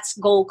me, that's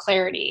goal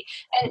clarity.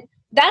 And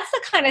that's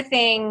the kind of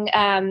thing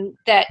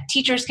that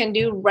teachers can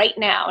do right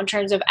now in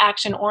terms of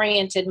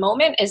action-oriented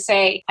moment is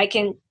say, I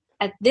can,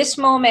 at this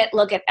moment,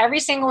 look at every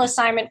single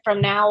assignment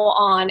from now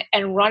on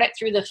and run it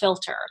through the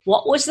filter.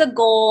 What was the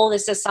goal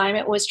this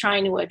assignment was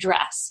trying to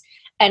address?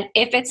 And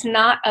if it's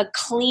not a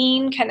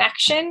clean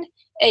connection,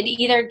 it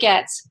either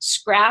gets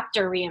scrapped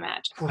or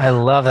reimagined. I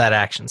love that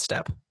action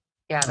step.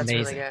 Yeah, that's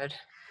Amazing. really good.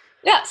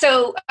 Yeah,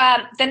 so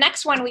the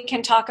next one we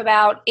can talk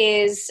about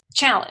is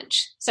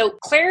challenge. So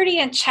clarity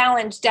and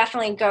challenge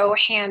definitely go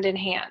hand in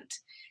hand.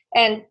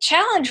 And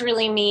challenge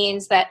really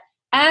means that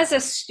as a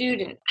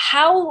student,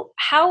 how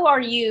are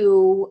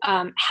you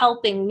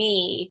helping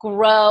me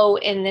grow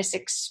in this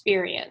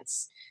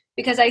experience?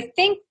 Because I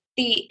think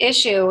the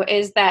issue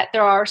is that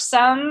there are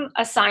some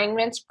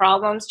assignments,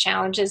 problems,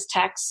 challenges,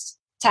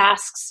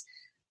 tasks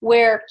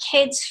where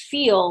kids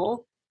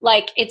feel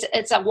like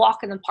it's a walk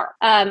in the park.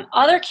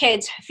 Other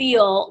kids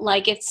feel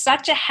like it's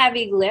such a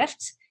heavy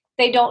lift,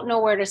 they don't know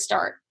where to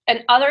start.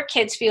 And other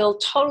kids feel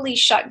totally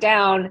shut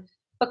down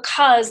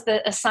because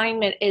the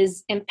assignment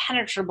is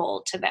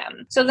impenetrable to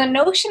them. So the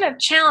notion of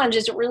challenge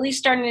is really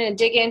starting to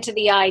dig into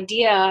the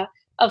idea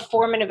of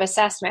formative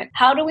assessment.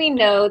 How do we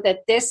know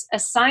that this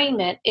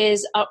assignment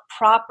is a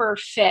proper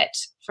fit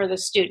for the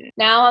student?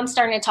 Now I'm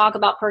starting to talk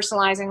about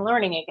personalizing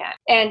learning again,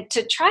 and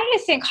to try to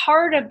think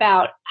hard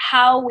about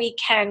how we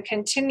can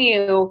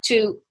continue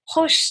to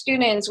push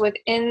students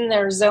within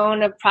their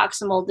zone of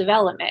proximal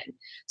development.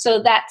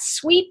 So that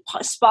sweet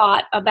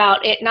spot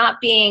about it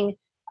not being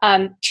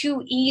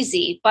too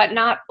easy, but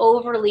not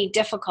overly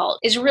difficult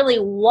is really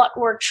what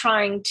we're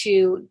trying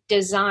to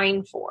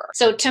design for.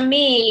 So to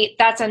me,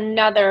 that's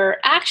another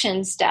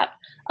action step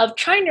of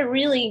trying to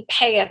really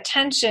pay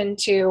attention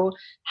to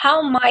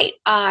how might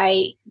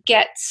I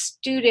get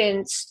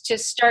students to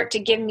start to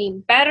give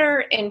me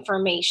better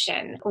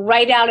information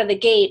right out of the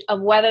gate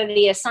of whether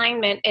the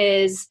assignment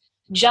is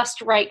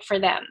just right for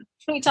them.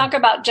 We talk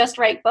about just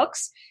right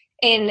books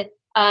in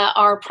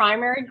our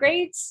primary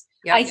grades.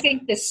 Yep. I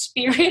think the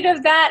spirit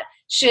of that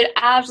should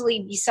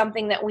absolutely be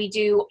something that we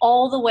do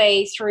all the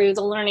way through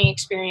the learning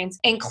experience,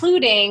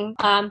 including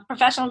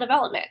professional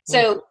development.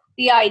 So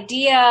the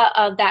idea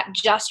of that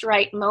just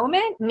right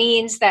moment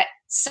means that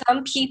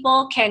some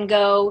people can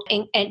go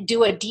and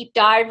do a deep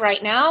dive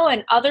right now,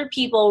 and other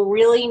people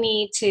really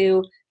need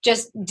to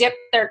just dip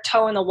their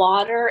toe in the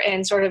water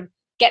and sort of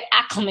get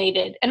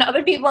acclimated. And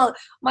other people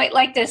might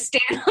like to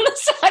stand on the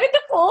side of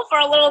the pool for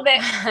a little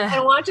bit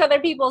and watch other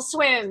people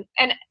swim.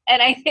 And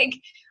I think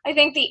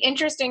the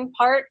interesting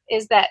part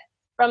is that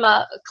from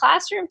a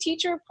classroom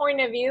teacher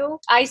point of view,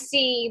 I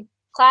see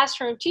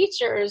classroom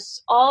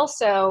teachers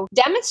also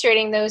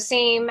demonstrating those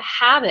same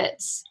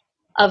habits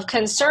of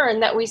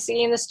concern that we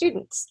see in the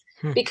students.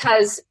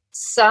 Because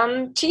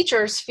some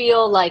teachers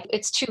feel like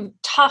it's too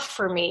tough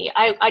for me.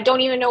 I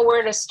don't even know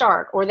where to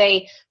start. Or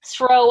they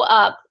throw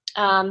up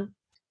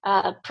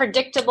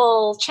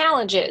predictable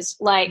challenges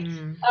like,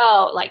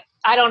 like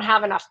I don't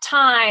have enough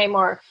time,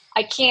 or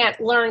I can't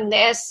learn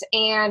this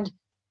and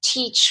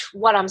teach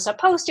what I'm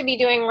supposed to be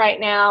doing right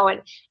now.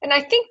 And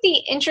I think the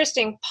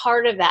interesting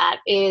part of that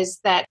is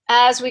that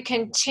as we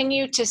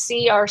continue to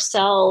see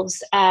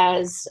ourselves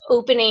as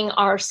opening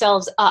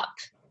ourselves up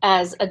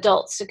as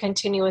adults to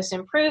continuous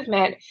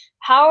improvement,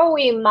 how are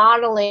we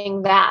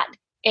modeling that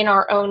in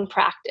our own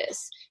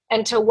practice?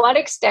 And to what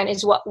extent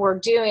is what we're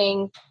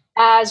doing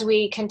as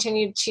we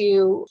continue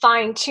to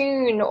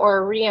fine-tune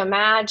or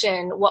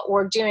reimagine what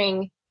we're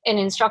doing in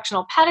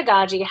instructional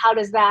pedagogy, how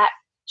does that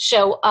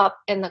show up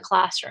in the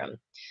classroom?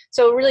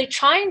 So really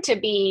trying to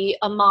be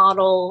a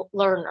model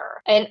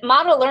learner. And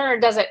model learner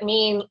doesn't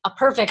mean a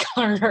perfect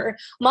learner.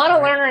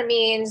 Model learner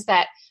means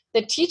that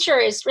the teacher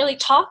is really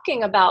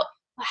talking about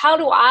how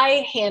do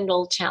I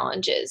handle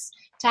challenges,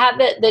 to have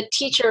the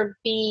teacher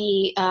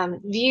be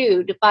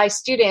viewed by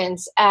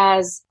students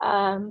as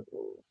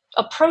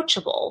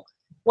approachable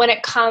when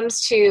it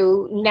comes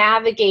to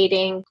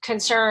navigating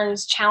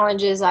concerns,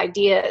 challenges,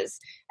 ideas,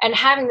 and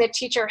having the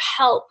teacher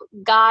help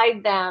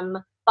guide them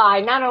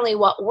by not only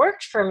what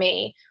worked for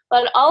me,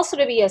 but also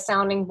to be a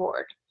sounding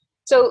board.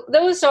 So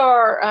those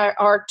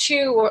are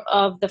two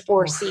of the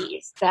 4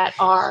 C's that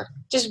are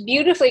just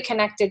beautifully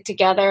connected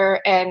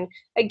together. And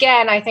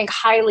again, I think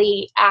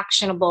highly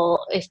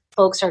actionable if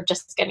folks are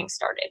just getting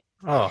started.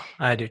 Oh,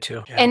 I do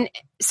too. Yeah. And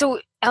so,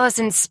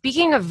 Allison,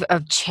 speaking of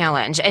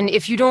challenge, and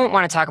if you don't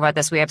want to talk about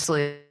this, we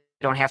absolutely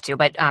don't have to,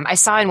 but I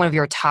saw in one of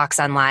your talks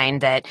online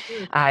that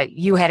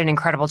you had an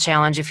incredible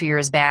challenge a few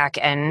years back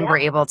and were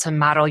able to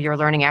model your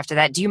learning after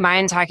that. Do you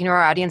mind talking to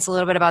our audience a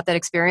little bit about that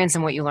experience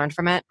and what you learned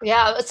from it?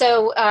 Yeah,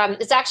 so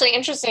it's actually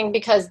interesting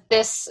because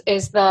this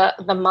is the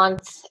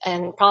month,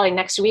 and probably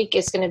next week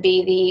is going to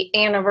be the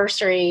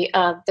anniversary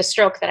of the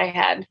stroke that I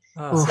had.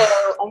 Oh. So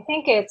I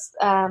think it's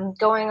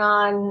going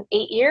on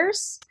 8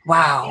 years.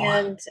 Wow.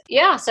 And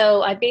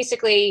so I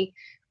basically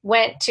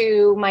went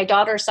to my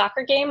daughter's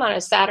soccer game on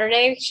a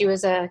Saturday. She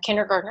was a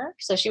kindergartner.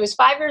 So she was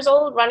 5 years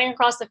old, running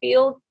across the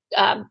field.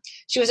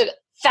 She was a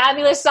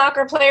fabulous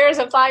soccer player as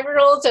a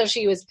 5-year-old. So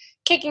she was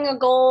kicking a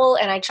goal,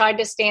 and I tried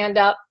to stand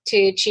up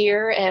to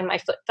cheer, and my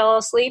foot fell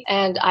asleep.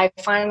 And I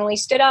finally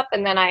stood up,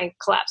 and then I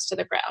collapsed to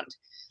the ground.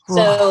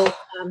 So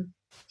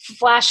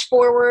flash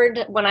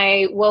forward, when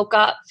I woke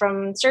up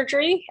from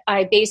surgery,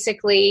 I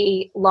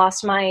basically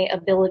lost my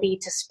ability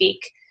to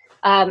speak.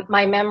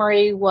 My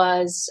memory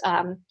was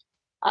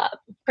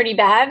pretty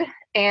bad,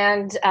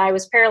 and I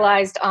was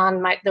paralyzed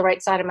on the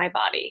right side of my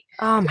body.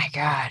 Oh my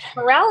God.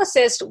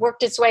 Paralysis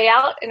worked its way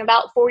out in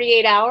about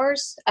 48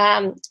 hours,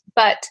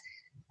 but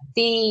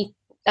the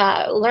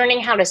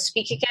learning how to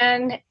speak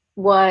again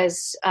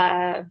was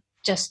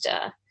just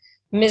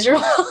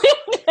miserable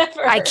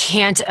endeavor. I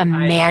can't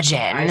imagine.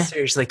 I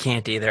seriously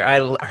can't either.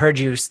 I heard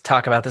you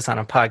talk about this on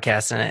a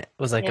podcast, and it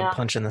was like a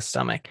punch in the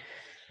stomach.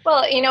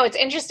 Well, it's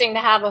interesting to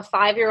have a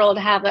 5-year-old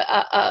have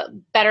a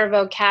better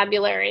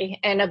vocabulary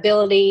and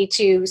ability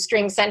to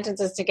string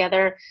sentences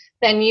together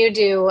than you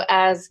do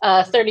as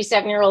a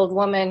 37-year-old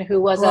woman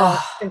who was a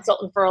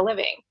consultant for a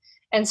living.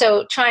 And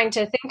so trying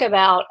to think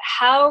about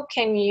how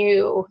can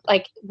you,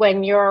 like,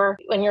 when you're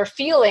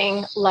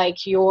feeling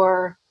like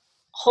your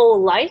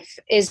whole life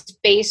is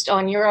based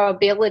on your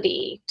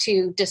ability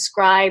to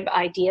describe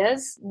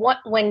ideas,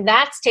 when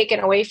that's taken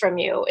away from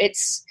you,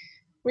 it's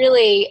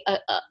really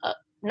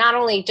not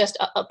only just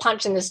a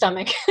punch in the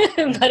stomach,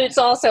 but it's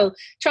also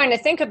trying to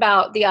think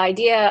about the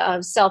idea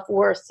of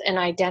self-worth and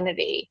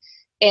identity,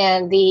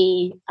 and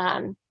the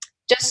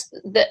just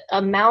the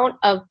amount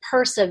of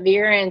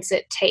perseverance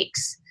it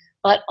takes,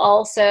 but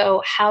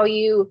also how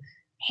you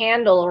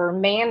handle or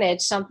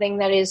manage something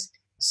that is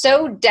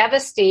so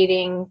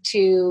devastating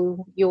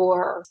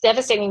your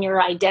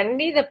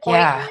identity, the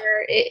point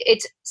where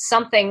it's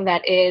something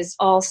that is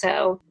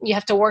also, you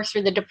have to work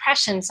through the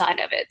depression side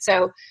of it.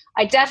 So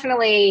I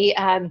definitely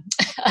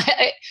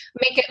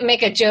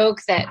make a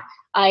joke that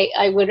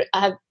I would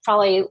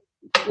probably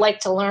like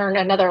to learn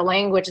another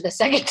language the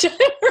second time.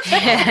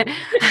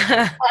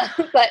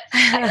 But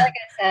like I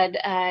said,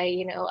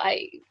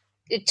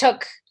 it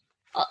took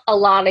a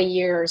lot of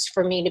years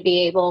for me to be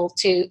able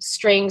to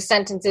string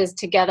sentences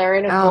together.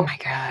 Oh my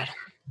God.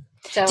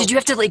 So did you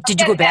have to did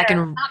you go back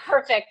better. and... Not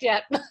perfect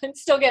yet, but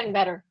it's still getting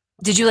better.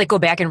 Did you go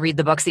back and read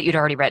the books that you'd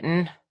already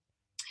written?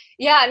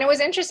 Yeah, and it was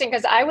interesting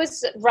because I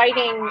was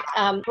writing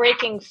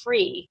Breaking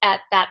Free at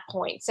that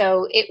point.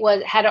 So it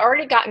had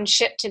already gotten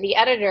shipped to the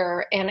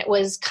editor, and it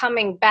was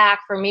coming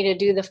back for me to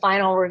do the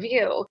final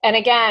review. And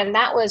again,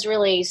 that was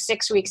really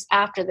 6 weeks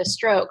after the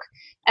stroke.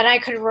 And I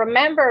could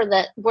remember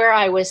that where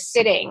I was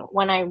sitting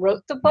when I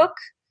wrote the book,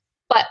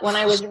 but when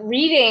I was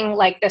reading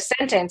the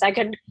sentence, I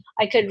could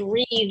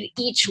read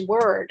each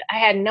word. I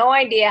had no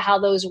idea how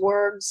those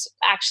words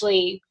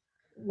actually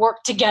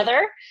work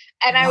together.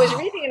 And I was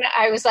reading it,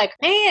 I was like,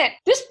 man,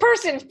 this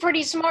person's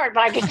pretty smart,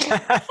 but I can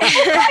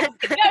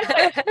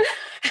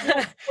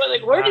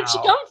where did she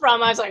come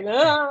from? I was like,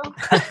 oh.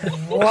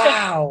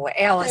 Wow,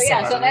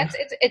 Allison. So that's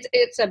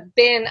it's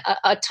been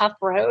a tough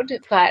road,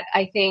 but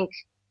I think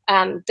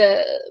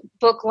the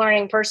book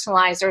Learning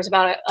Personalized, there was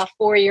about a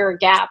 4-year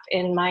gap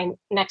in my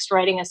next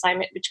writing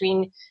assignment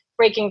between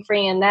Breaking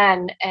Free and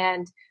then,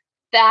 and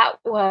that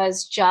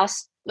was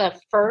just the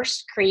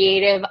first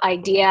creative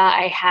idea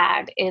I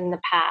had in the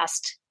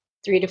past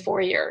 3 to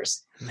 4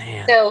 years.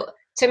 Man. So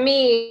to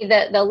me,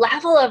 the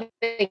level of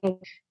thing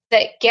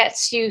that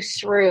gets you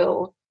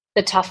through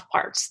the tough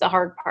parts, the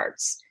hard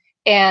parts,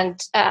 and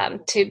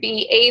to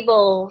be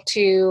able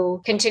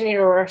to continue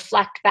to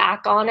reflect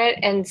back on it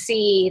and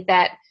see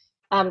that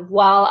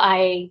while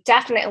I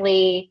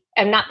definitely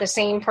am not the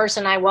same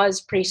person I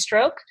was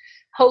pre-stroke,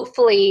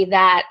 hopefully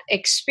that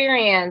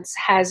experience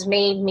has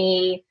made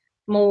me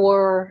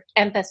more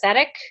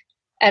empathetic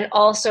and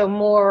also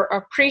more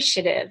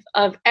appreciative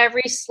of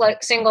every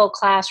single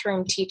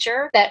classroom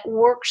teacher that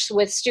works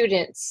with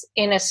students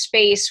in a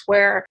space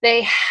where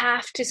they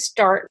have to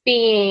start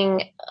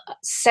being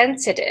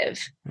sensitive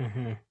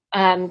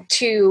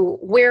to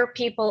where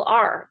people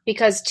are.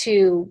 Because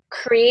to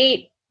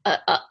create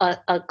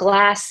a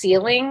glass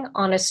ceiling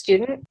on a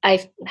student,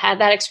 I had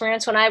that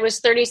experience when I was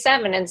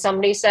 37 and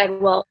somebody said,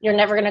 well, you're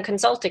never going to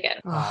consult again.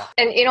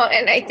 And,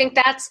 and I think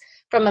that's,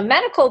 from a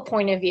medical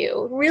point of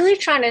view, really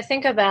trying to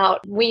think about,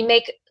 we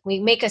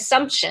make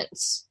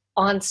assumptions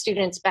on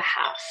students'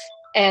 behalf.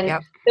 And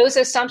those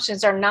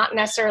assumptions are not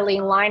necessarily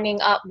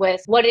lining up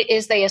with what it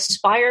is they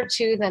aspire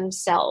to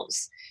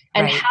themselves.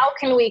 And how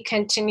can we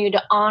continue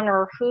to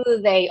honor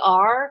who they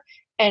are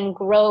and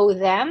grow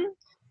them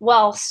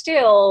while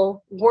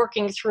still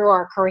working through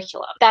our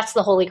curriculum. That's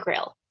the Holy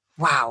Grail.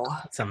 Wow.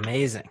 That's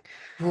amazing.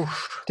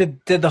 Oof.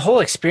 Did the whole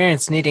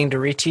experience needing to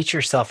reteach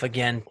yourself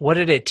again, what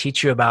did it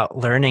teach you about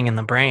learning in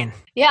the brain?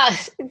 Yeah,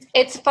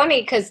 it's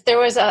funny because there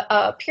was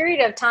a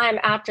period of time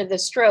after the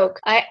stroke.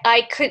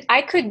 I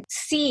could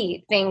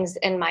see things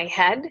in my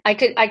head. I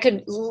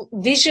could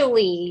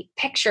visually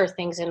picture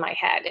things in my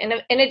head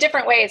in a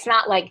different way. It's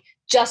not like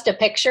just a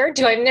picture.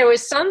 There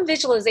was some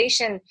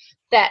visualization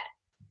that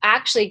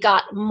actually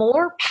got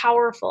more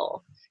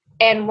powerful.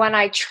 And when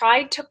I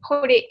tried to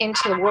put it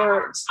into the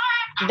words,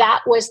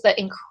 that was the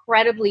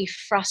incredibly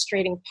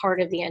frustrating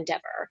part of the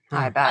endeavor.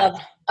 I bet.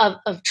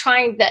 Of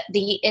trying that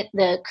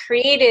the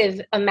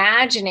creative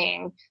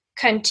imagining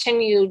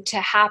continued to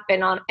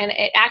happen on, and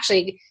it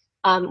actually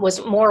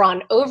was more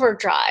on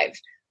overdrive.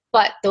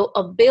 But the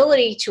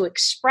ability to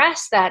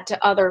express that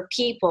to other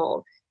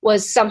people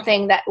was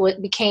something that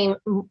became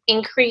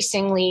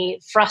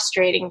increasingly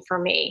frustrating for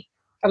me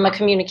from a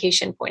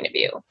communication point of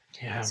view.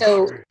 Yeah,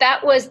 so sure.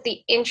 that was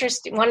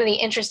one of the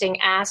interesting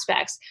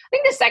aspects. I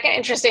think the second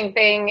interesting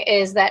thing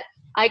is that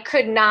I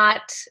could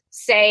not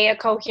say a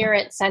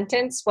coherent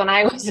sentence when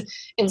I was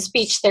in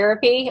speech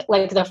therapy,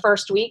 like the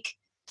first week.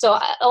 So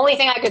the only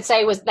thing I could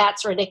say was,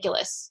 "That's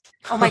ridiculous."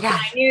 Oh my God.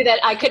 I knew that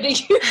I could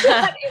use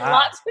that in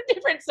lots of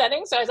different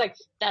settings. So I was like,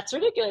 "That's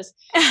ridiculous."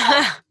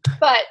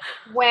 But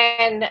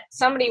when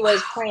somebody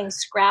was playing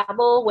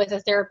Scrabble with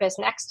a therapist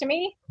next to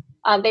me,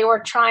 they were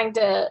trying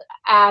to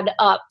add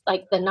up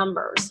like the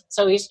numbers.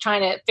 So he's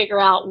trying to figure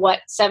out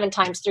what 7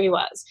 times 3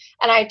 was.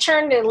 And I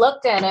turned and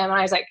looked at him and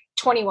I was like,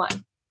 21.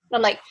 And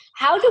I'm like,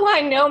 how do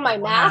I know my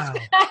math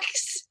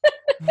facts?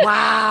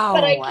 Wow.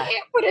 But I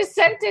can't put a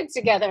sentence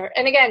together.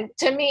 And again,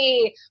 to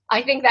me,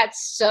 I think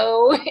that's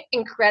so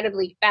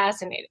incredibly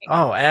fascinating.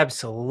 Oh,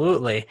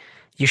 absolutely.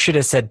 You should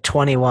have said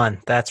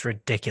 21. That's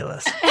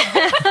ridiculous.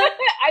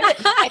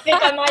 I think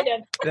I might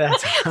have.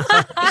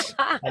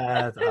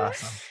 That's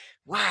awesome.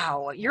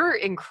 Wow, you're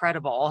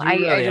incredible.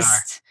 You really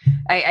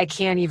I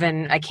can't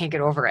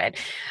get over it.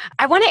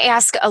 I want to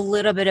ask a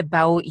little bit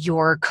about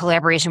your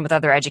collaboration with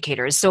other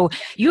educators. So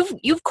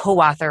you've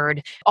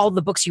co-authored all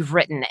the books you've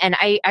written, and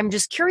I'm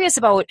just curious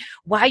about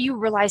why you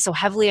rely so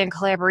heavily on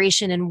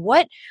collaboration, and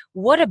what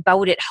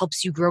about it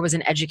helps you grow as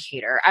an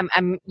educator.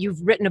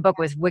 You've written a book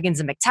with Wiggins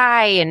and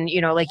McTighe, and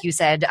like you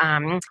said,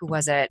 who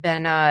was it?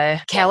 Ben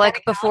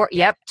Kallick before.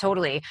 Yep,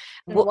 totally.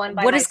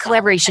 What does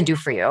collaboration do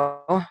for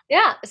you?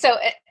 Yeah. So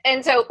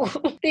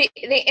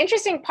the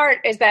interesting part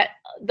is that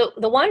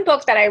the one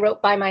book that I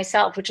wrote by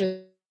myself, which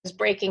was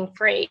Breaking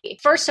Free,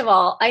 first of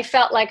all, I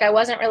felt like I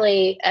wasn't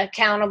really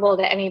accountable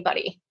to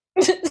anybody.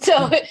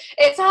 So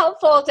it's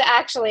helpful to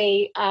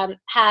actually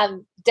have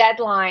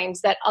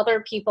deadlines that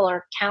other people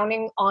are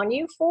counting on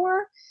you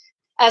for,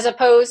 as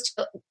opposed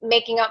to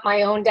making up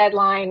my own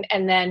deadline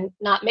and then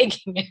not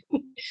making it.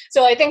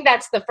 So I think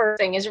that's the first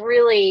thing, is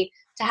really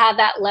to have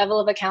that level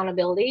of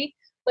accountability.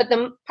 But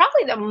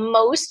probably the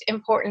most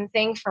important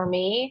thing for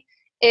me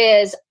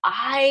is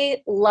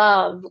I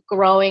love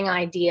growing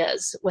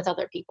ideas with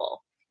other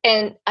people.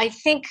 And I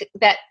think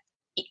that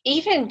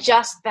even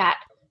just that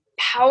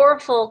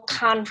powerful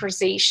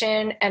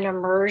conversation and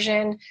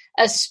immersion,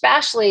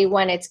 especially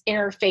when it's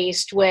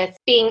interfaced with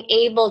being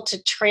able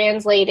to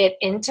translate it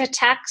into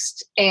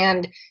text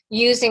and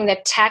using the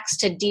text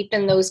to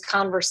deepen those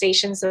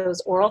conversations,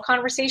 those oral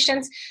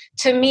conversations,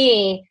 to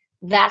me,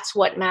 that's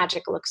what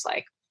magic looks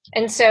like.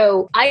 And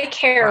so I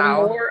care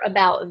more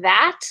about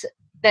that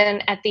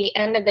than at the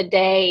end of the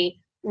day,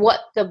 what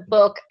the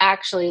book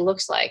actually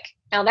looks like.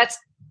 Now, that's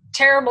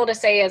terrible to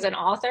say as an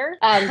author,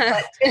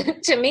 but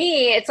to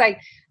me, it's like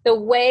the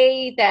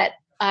way that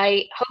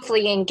I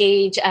hopefully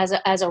engage as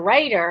a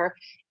writer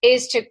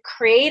is to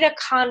create a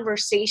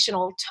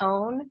conversational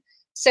tone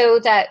so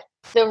that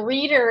the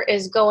reader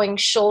is going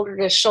shoulder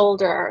to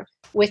shoulder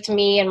with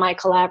me and my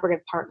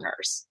collaborative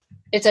partners.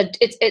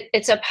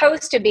 It's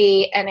supposed to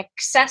be an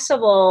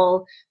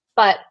accessible,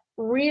 but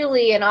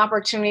really an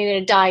opportunity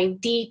to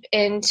dive deep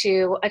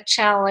into a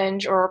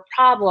challenge or a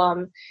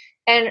problem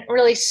and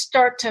really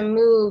start to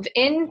move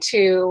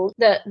into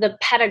the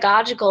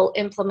pedagogical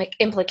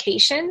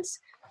implications,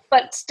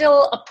 but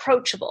still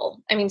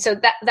approachable. I mean, so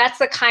that's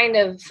the kind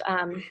of,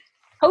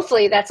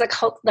 hopefully that's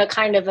the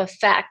kind of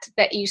effect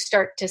that you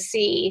start to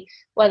see,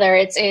 whether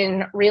it's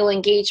in real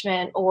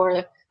engagement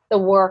or the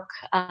work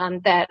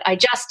that I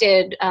just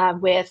did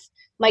with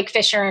Mike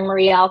Fisher and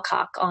Marie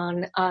Alcock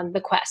on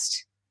The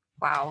Quest.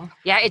 Wow.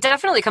 Yeah, it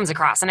definitely comes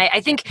across. And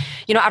I think,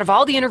 out of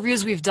all the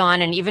interviews we've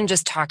done and even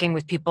just talking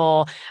with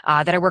people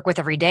that I work with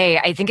every day,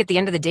 I think at the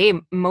end of the day,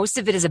 most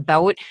of it is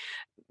about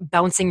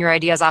bouncing your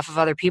ideas off of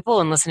other people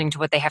and listening to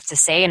what they have to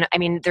say. And I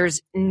mean,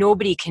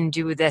 nobody can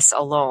do this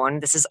alone.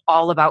 This is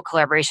all about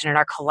collaboration and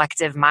our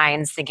collective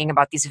minds thinking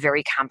about these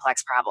very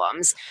complex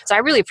problems. So I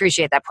really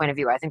appreciate that point of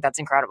view. I think that's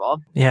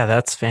incredible. Yeah,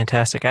 that's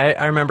fantastic.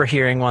 I remember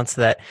hearing once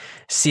that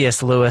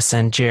C.S. Lewis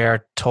and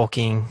J.R.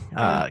 Tolkien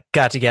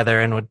got together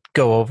and would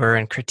go over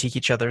and critique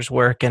each other's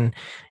work. And,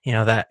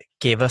 that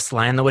gave us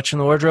Lion, the Witch, and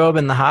the Wardrobe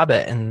and The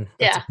Hobbit. And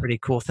that's a pretty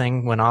cool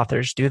thing when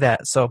authors do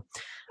that. So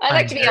I'd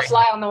like to be a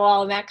fly on the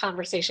wall in that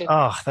conversation.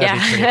 Oh,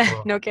 that'd be pretty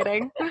cool. No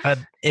kidding.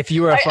 If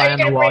you were a fly you on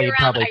the gonna wall, bring you'd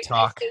around probably Ice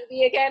talk.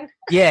 Baby again?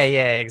 Yeah,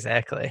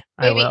 exactly.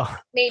 I will.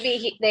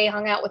 Maybe they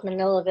hung out with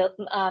Milli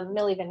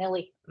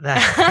Vanilli.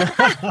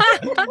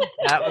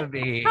 That would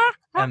be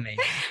amazing.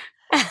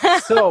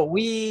 So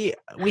we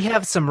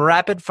have some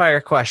rapid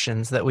fire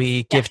questions that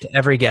we give to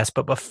every guest.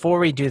 But before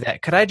we do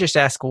that, could I just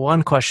ask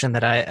one question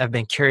that I've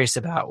been curious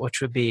about,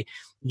 which would be,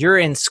 you're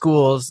in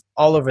schools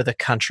all over the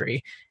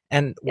country.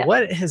 And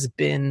what has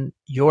been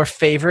your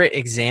favorite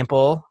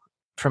example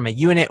from a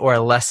unit or a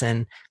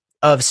lesson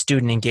of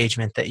student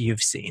engagement that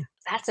you've seen?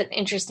 That's an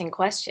interesting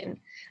question.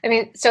 I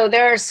mean, so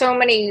there are so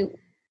many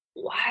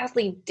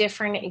wildly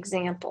different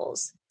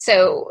examples.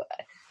 So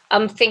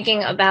I'm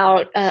thinking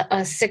about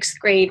a sixth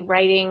grade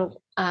writing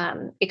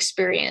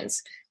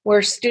experience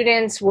where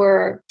students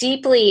were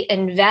deeply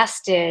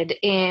invested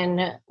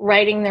in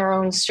writing their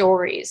own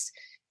stories.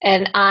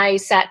 And I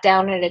sat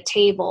down at a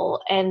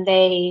table and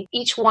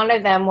each one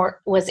of them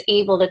was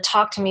able to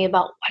talk to me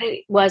about what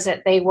it was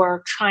that they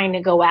were trying to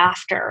go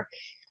after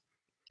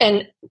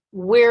and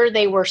where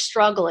they were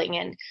struggling,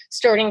 and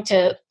starting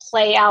to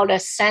play out a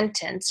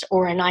sentence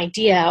or an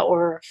idea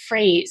or a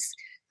phrase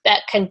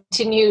that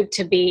continued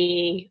to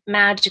be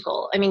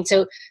magical. I mean,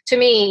 so to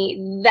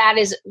me, that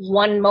is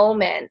one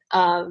moment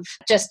of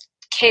just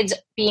kids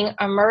being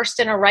immersed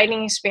in a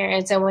writing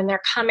experience. And when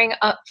they're coming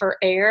up for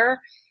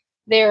air,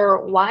 they're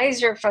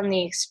wiser from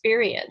the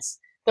experience.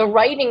 The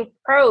writing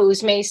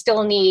prose may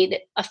still need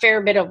a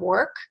fair bit of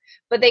work,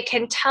 but they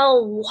can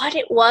tell what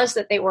it was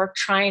that they were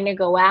trying to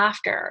go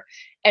after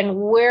and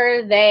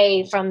where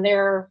they, from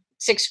their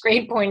sixth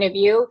grade point of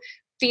view,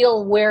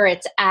 feel where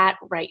it's at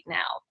right now.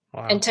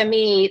 Wow. And to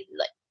me,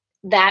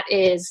 that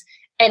is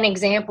an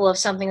example of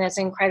something that's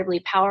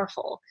incredibly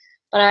powerful.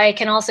 But I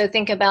can also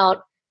think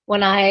about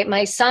when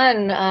my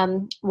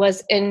son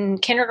was in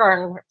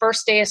kindergarten,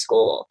 first day of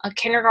school, a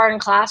kindergarten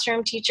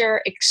classroom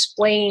teacher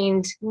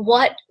explained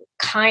what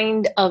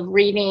kind of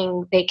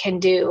reading they can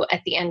do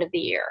at the end of the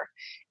year.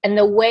 And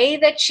the way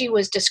that she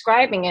was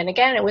describing it,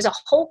 again, it was a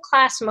whole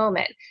class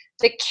moment.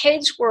 The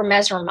kids were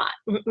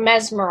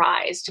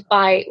mesmerized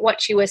by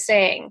what she was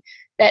saying,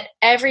 that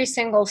every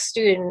single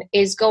student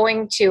is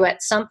going to,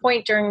 at some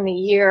point during the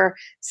year,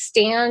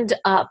 stand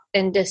up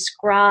and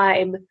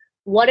describe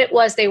what it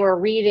was they were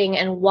reading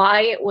and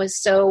why it was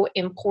so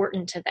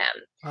important to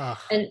them.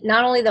 And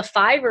not only the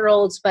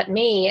 5-year-olds, but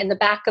me in the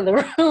back of the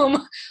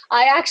room,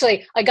 I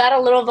got a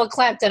little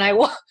verklempt, and I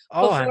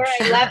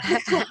left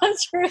the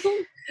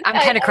classroom.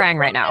 I'm kind of crying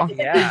right now.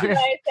 Yeah.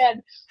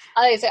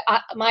 I said,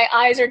 my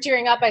eyes are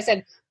tearing up. I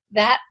said,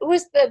 that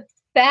was the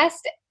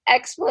best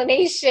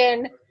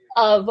explanation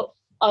of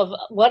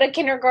what a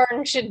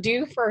kindergarten should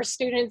do for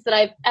students that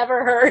I've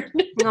ever heard.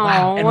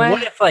 Wow. And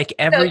what if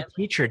every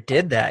teacher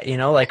did that,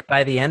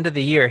 by the end of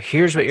the year,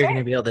 here's what you're going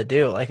to be able to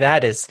do.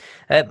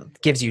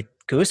 That gives you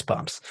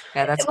goosebumps.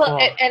 Yeah, that's cool.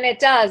 And it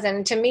does.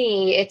 And to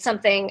me, it's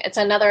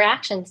another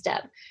action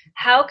step.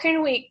 How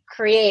can we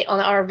create, on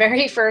our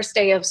very first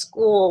day of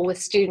school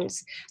with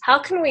students, how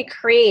can we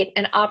create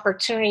an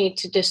opportunity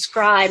to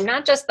describe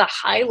not just the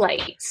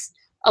highlights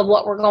of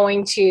what we're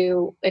going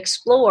to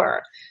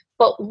explore,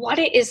 but what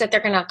it is that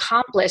they're going to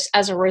accomplish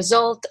as a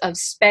result of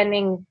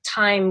spending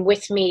time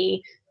with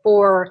me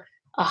for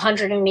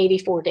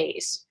 184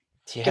 days.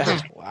 Yeah.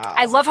 Wow.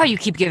 I love how you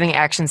keep giving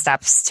action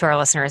steps to our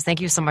listeners.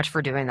 Thank you so much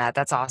for doing that.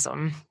 That's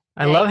awesome.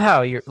 I love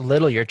how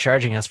you're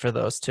charging us for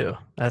those too.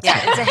 That's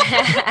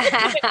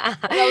a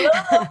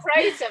little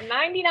price of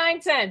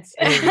 99 cents.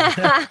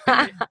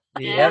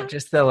 Yep,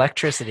 just the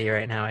electricity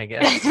right now, I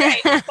guess. That's right,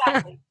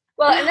 exactly.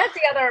 Well, and that's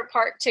the other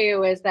part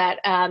too, is that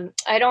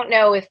I don't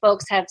know if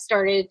folks have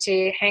started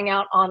to hang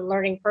out on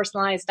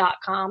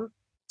learningpersonalized.com.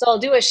 So I'll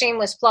do a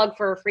shameless plug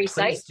for a free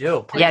site.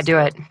 Please do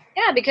it.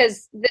 Yeah,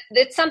 because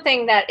it's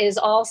something that is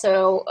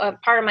also a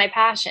part of my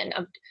passion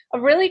of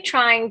really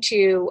trying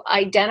to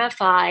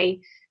identify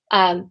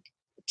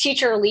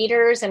teacher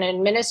leaders and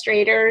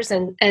administrators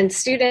and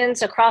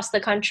students across the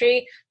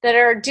country that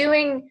are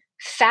doing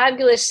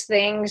fabulous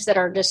things, that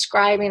are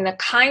describing the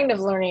kind of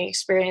learning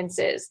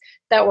experiences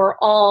that we're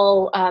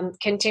all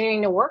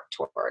continuing to work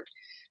toward.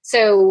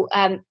 So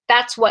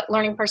that's what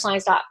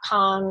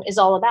learningpersonalized.com is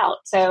all about.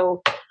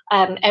 So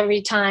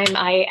every time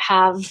I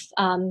have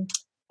an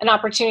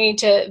opportunity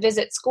to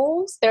visit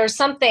schools, there's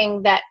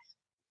something that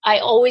I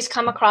always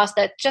come across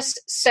that's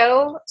just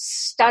so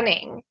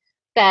stunning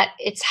that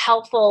it's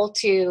helpful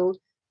to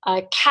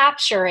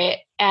capture it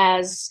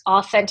as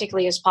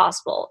authentically as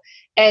possible.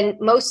 And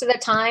most of the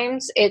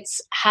times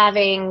it's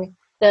having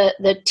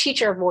the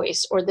teacher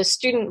voice or the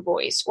student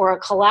voice or a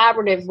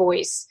collaborative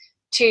voice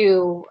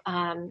to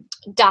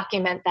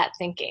document that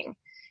thinking.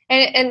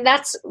 And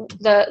that's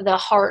the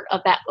heart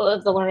of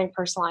the Learning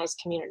Personalized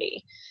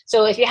community.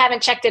 So if you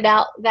haven't checked it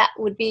out, that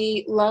would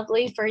be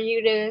lovely for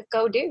you to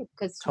go do,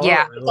 because it's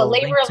a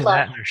labor of love.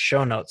 That in our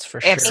show notes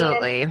for sure.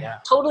 Absolutely.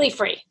 Totally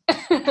free.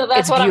 That's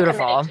it's what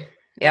beautiful. I'm committed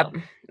to. Yep.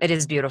 It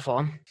is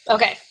beautiful.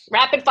 Okay,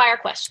 rapid fire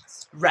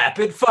questions.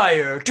 Rapid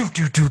fire. Do,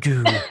 do, do,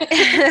 do.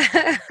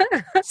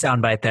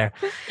 Soundbite there.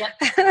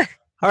 Yep.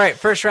 All right,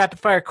 first rapid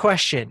fire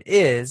question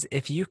is,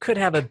 if you could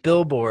have a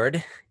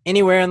billboard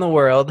anywhere in the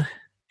world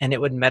and it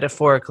would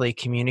metaphorically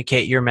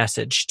communicate your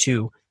message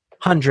to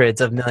hundreds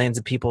of millions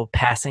of people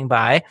passing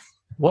by,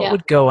 what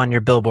would go on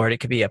your billboard? It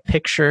could be a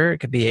picture, it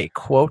could be a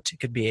quote, it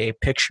could be a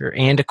picture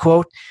and a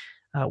quote.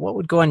 What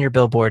would go on your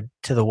billboard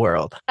to the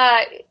world?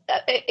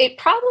 It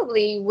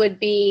probably would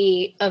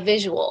be a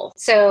visual.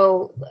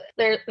 So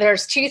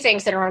there's two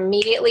things that are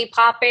immediately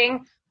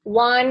popping.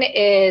 One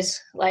is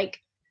like,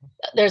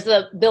 there's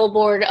the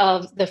billboard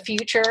of the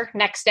future,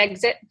 next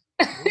exit.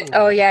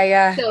 Oh,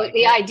 yeah. So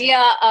the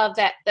idea of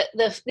that,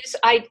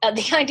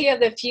 the idea of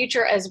the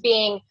future as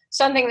being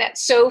something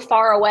that's so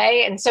far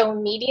away and so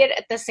immediate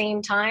at the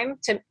same time,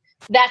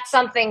 that's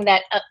something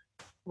that,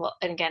 well,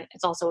 and again,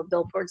 it's also a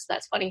billboard, so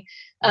that's funny.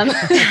 But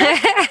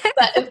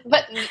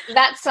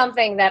that's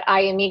something that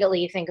I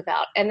immediately think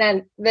about. And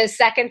then the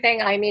second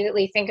thing I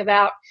immediately think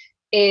about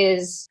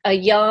is a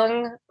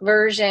young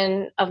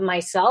version of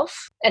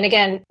myself. And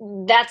again,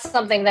 that's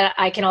something that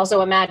I can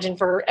also imagine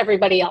for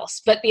everybody else.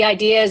 But the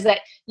idea is that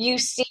you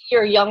see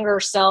your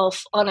younger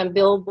self on a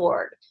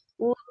billboard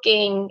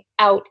looking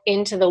out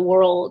into the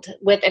world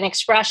with an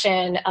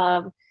expression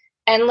of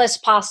endless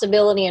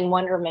possibility and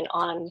wonderment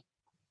on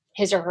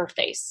his or her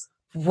face.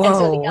 Whoa. And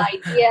so the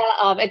idea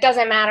of, it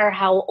doesn't matter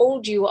how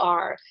old you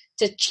are,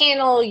 to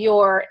channel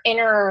your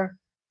inner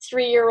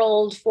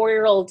 3-year-old,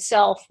 4-year-old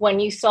self when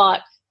you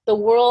thought the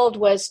world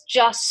was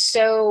just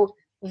so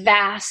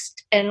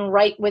vast and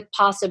ripe with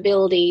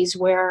possibilities,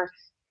 where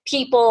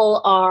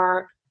people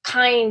are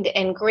kind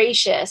and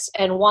gracious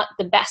and want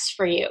the best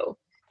for you.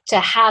 To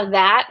have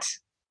that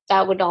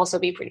would also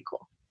be pretty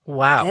cool.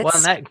 Wow.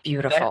 That's that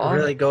beautiful. That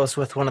really goes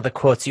with one of the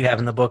quotes you have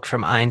in the book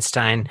from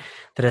Einstein,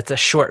 that it's a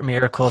short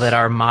miracle that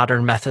our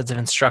modern methods of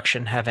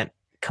instruction haven't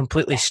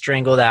completely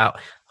strangled out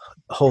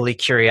holy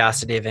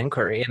curiosity of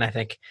inquiry. And I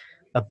think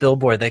a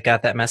billboard that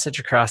got that message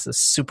across is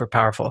super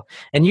powerful.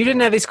 And you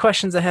didn't have these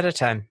questions ahead of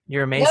time.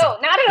 You're amazing. No,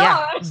 not at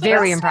all.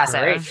 Very That's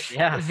impressive. Great.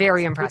 Yeah.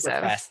 Very Super impressive.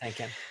 fast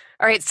thinking.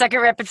 All right, second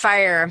rapid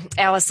fire,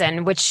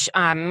 Allison, which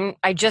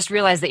I just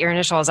realized that your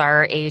initials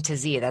are A to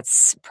Z.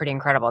 That's pretty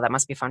incredible. That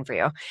must be fun for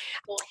you.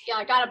 Well, yeah,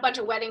 I got a bunch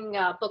of wedding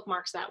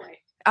bookmarks that way.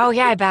 Oh,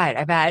 yeah, I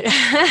bet.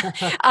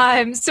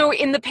 So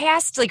in the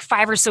past,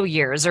 5 or so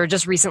years, or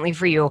just recently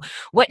for you,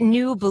 what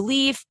new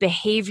belief,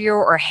 behavior,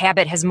 or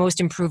habit has most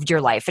improved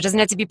your life? It doesn't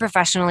have to be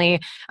professionally,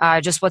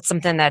 just what's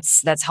something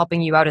that's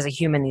helping you out as a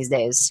human these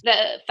days.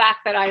 The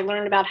fact that I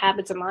learned about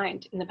habits of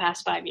mind in the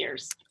past 5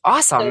 years.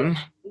 Awesome.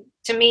 So,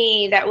 to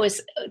me, that was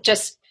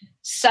just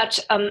such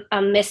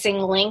a missing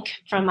link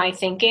from my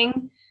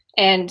thinking.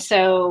 And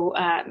so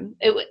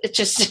it's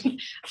just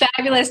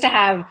fabulous to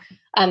have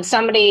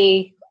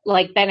somebody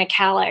like Ben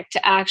Akalik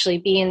to actually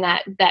be in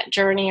that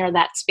journey or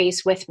that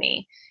space with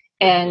me.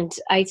 And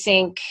I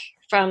think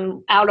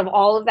from out of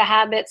all of the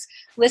habits,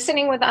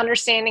 listening with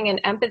understanding and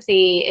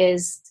empathy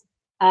is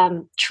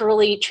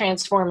truly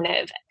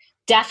transformative.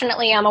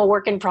 Definitely I'm a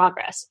work in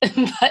progress,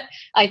 but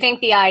I think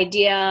the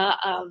idea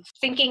of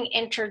thinking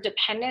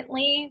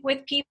interdependently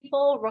with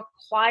people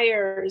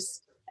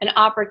requires an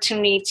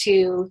opportunity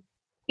to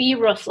be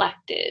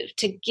reflective,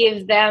 to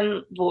give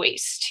them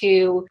voice,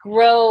 to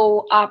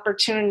grow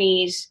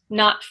opportunities,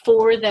 not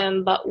for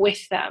them, but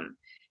with them.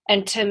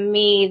 And to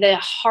me, the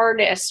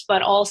hardest,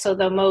 but also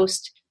the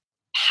most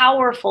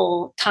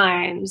powerful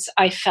times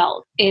I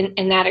felt in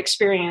that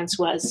experience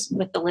was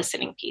with the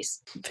listening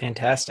piece.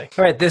 Fantastic.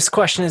 All right, this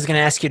question is going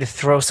to ask you to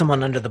throw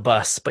someone under the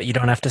bus, but you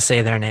don't have to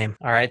say their name.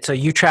 All right, so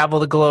you travel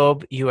the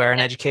globe. You are an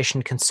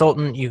education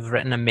consultant. You've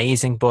written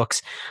amazing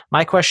books.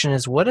 My question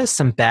is, what is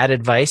some bad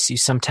advice you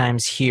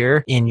sometimes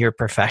hear in your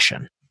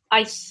profession?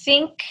 I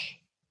think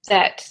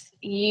that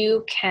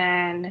you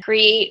can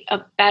create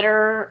a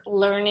better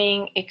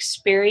learning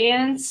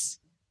experience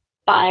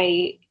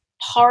by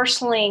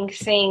parceling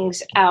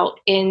things out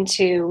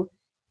into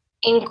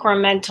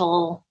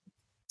incremental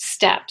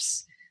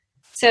steps.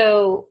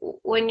 So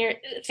when you're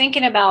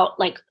thinking about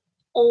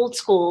old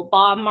school,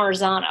 Bob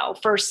Marzano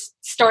first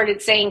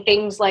started saying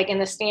things like in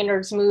the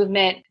standards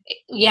movement,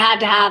 you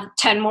had to have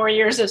 10 more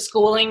years of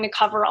schooling to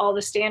cover all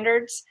the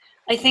standards.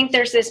 I think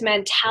there's this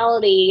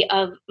mentality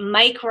of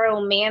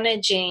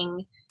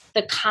micromanaging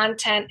the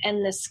content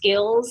and the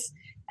skills.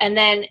 And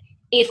then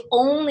if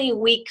only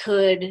we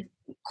could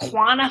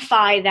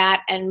quantify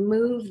that and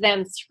move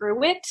them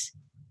through it,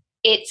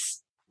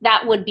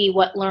 that would be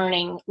what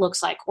learning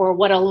looks like, or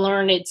what a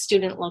learned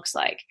student looks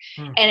like.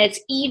 And it's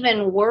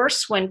even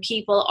worse when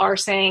people are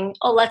saying,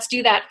 oh, let's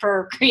do that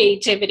for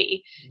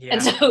creativity. Yeah.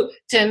 And so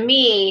to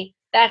me,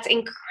 that's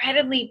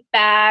incredibly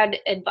bad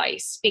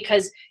advice,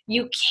 because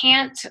you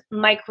can't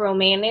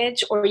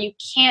micromanage, or you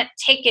can't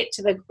take it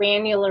to the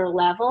granular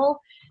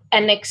level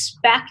and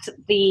expect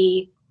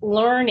the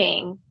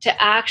learning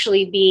to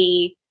actually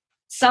be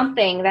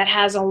something that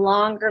has a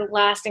longer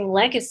lasting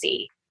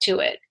legacy to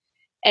it.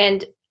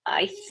 And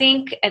I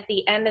think at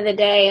the end of the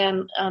day,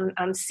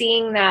 I'm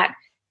seeing that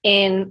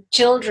in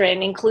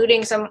children,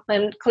 including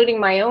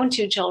my own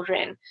two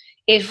children,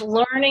 if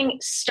learning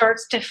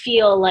starts to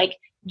feel like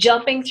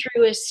jumping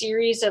through a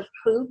series of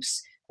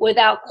hoops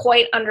without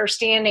quite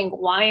understanding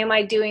why am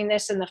I doing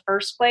this in the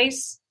first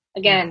place,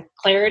 again,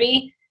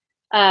 clarity,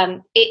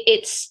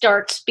 it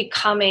starts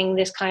becoming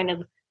this kind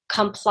of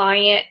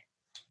compliant,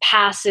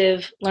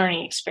 passive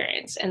learning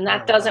experience. And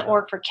that doesn't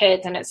work for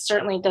kids, and it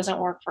certainly doesn't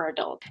work for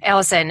adults.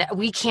 Allison,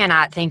 we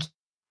cannot thank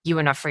you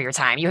enough for your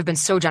time. You have been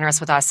so generous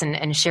with us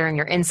and sharing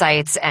your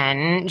insights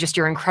and just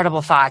your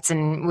incredible thoughts.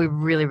 And we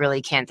really,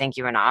 really can't thank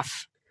you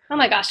enough. Oh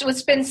my gosh,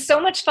 it's been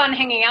so much fun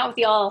hanging out with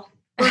y'all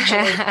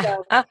virtually.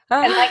 So,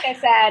 and like I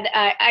said,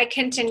 I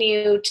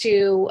continue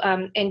to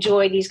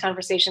enjoy these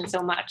conversations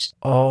so much.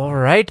 All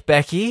right,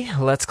 Becky,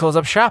 let's close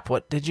up shop.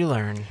 What did you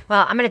learn?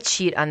 Well, I'm going to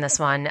cheat on this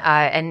one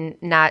and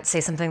not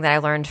say something that I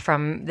learned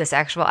from this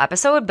actual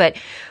episode, but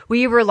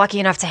we were lucky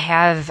enough to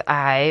have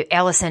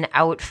Allison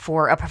out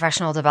for a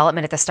professional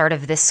development at the start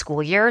of this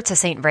school year to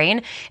St.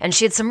 Vrain, and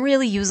she had some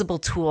really usable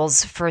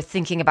tools for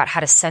thinking about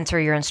how to center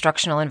your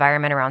instructional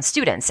environment around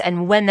students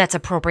and when that's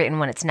appropriate and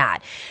when it's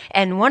not.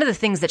 And one of the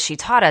things that she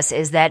taught us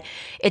is that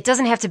it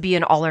doesn't have to be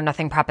an all or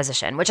nothing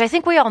proposition, which I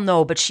think we all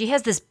know, but she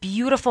has this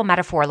beautiful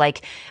metaphor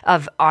like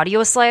of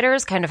audio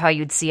sliders, kind of how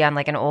you'd see on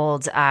like an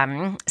old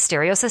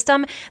stereo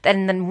system.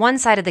 And then one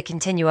side of the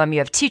continuum, you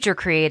have teacher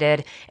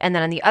created, and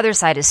then on the other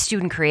side is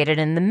student created,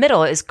 and in the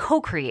middle is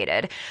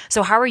co-created.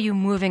 So how are you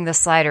moving the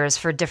sliders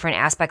for different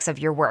aspects of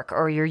your work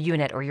or your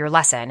unit or your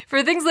lesson?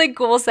 For things like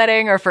goal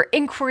setting or for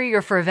inquiry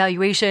or for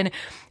evaluation,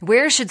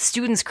 where should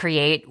students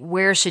create?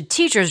 Where should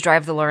teachers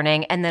drive the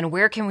learning? And then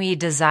where can we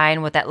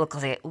design what that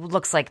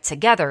looks like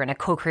together in a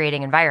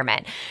co-creating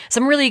environment?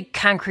 Some really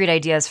concrete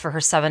ideas for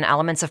her 7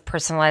 elements of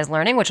personalized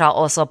learning, which I'll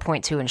also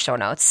point to in show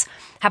notes.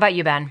 How about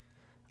you, Ben?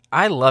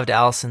 I loved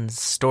Allison's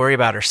story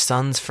about her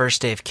son's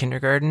first day of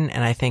kindergarten,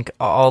 and I think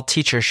all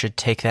teachers should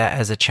take that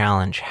as a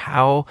challenge.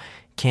 How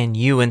can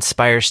you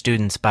inspire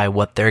students by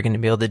what they're going to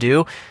be able to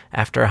do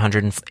after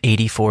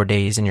 184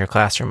 days in your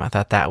classroom? I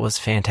thought that was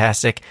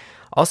fantastic.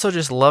 Also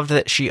just loved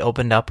that she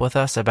opened up with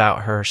us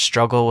about her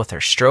struggle with her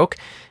stroke,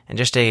 and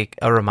just a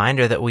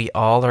reminder that we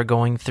all are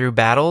going through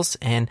battles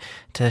and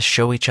to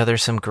show each other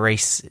some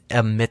grace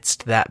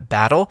amidst that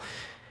battle.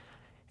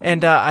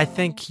 And I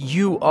thank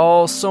you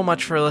all so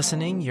much for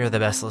listening. You're the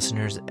best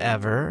listeners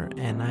ever,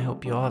 and I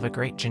hope you all have a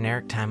great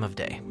generic time of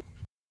day.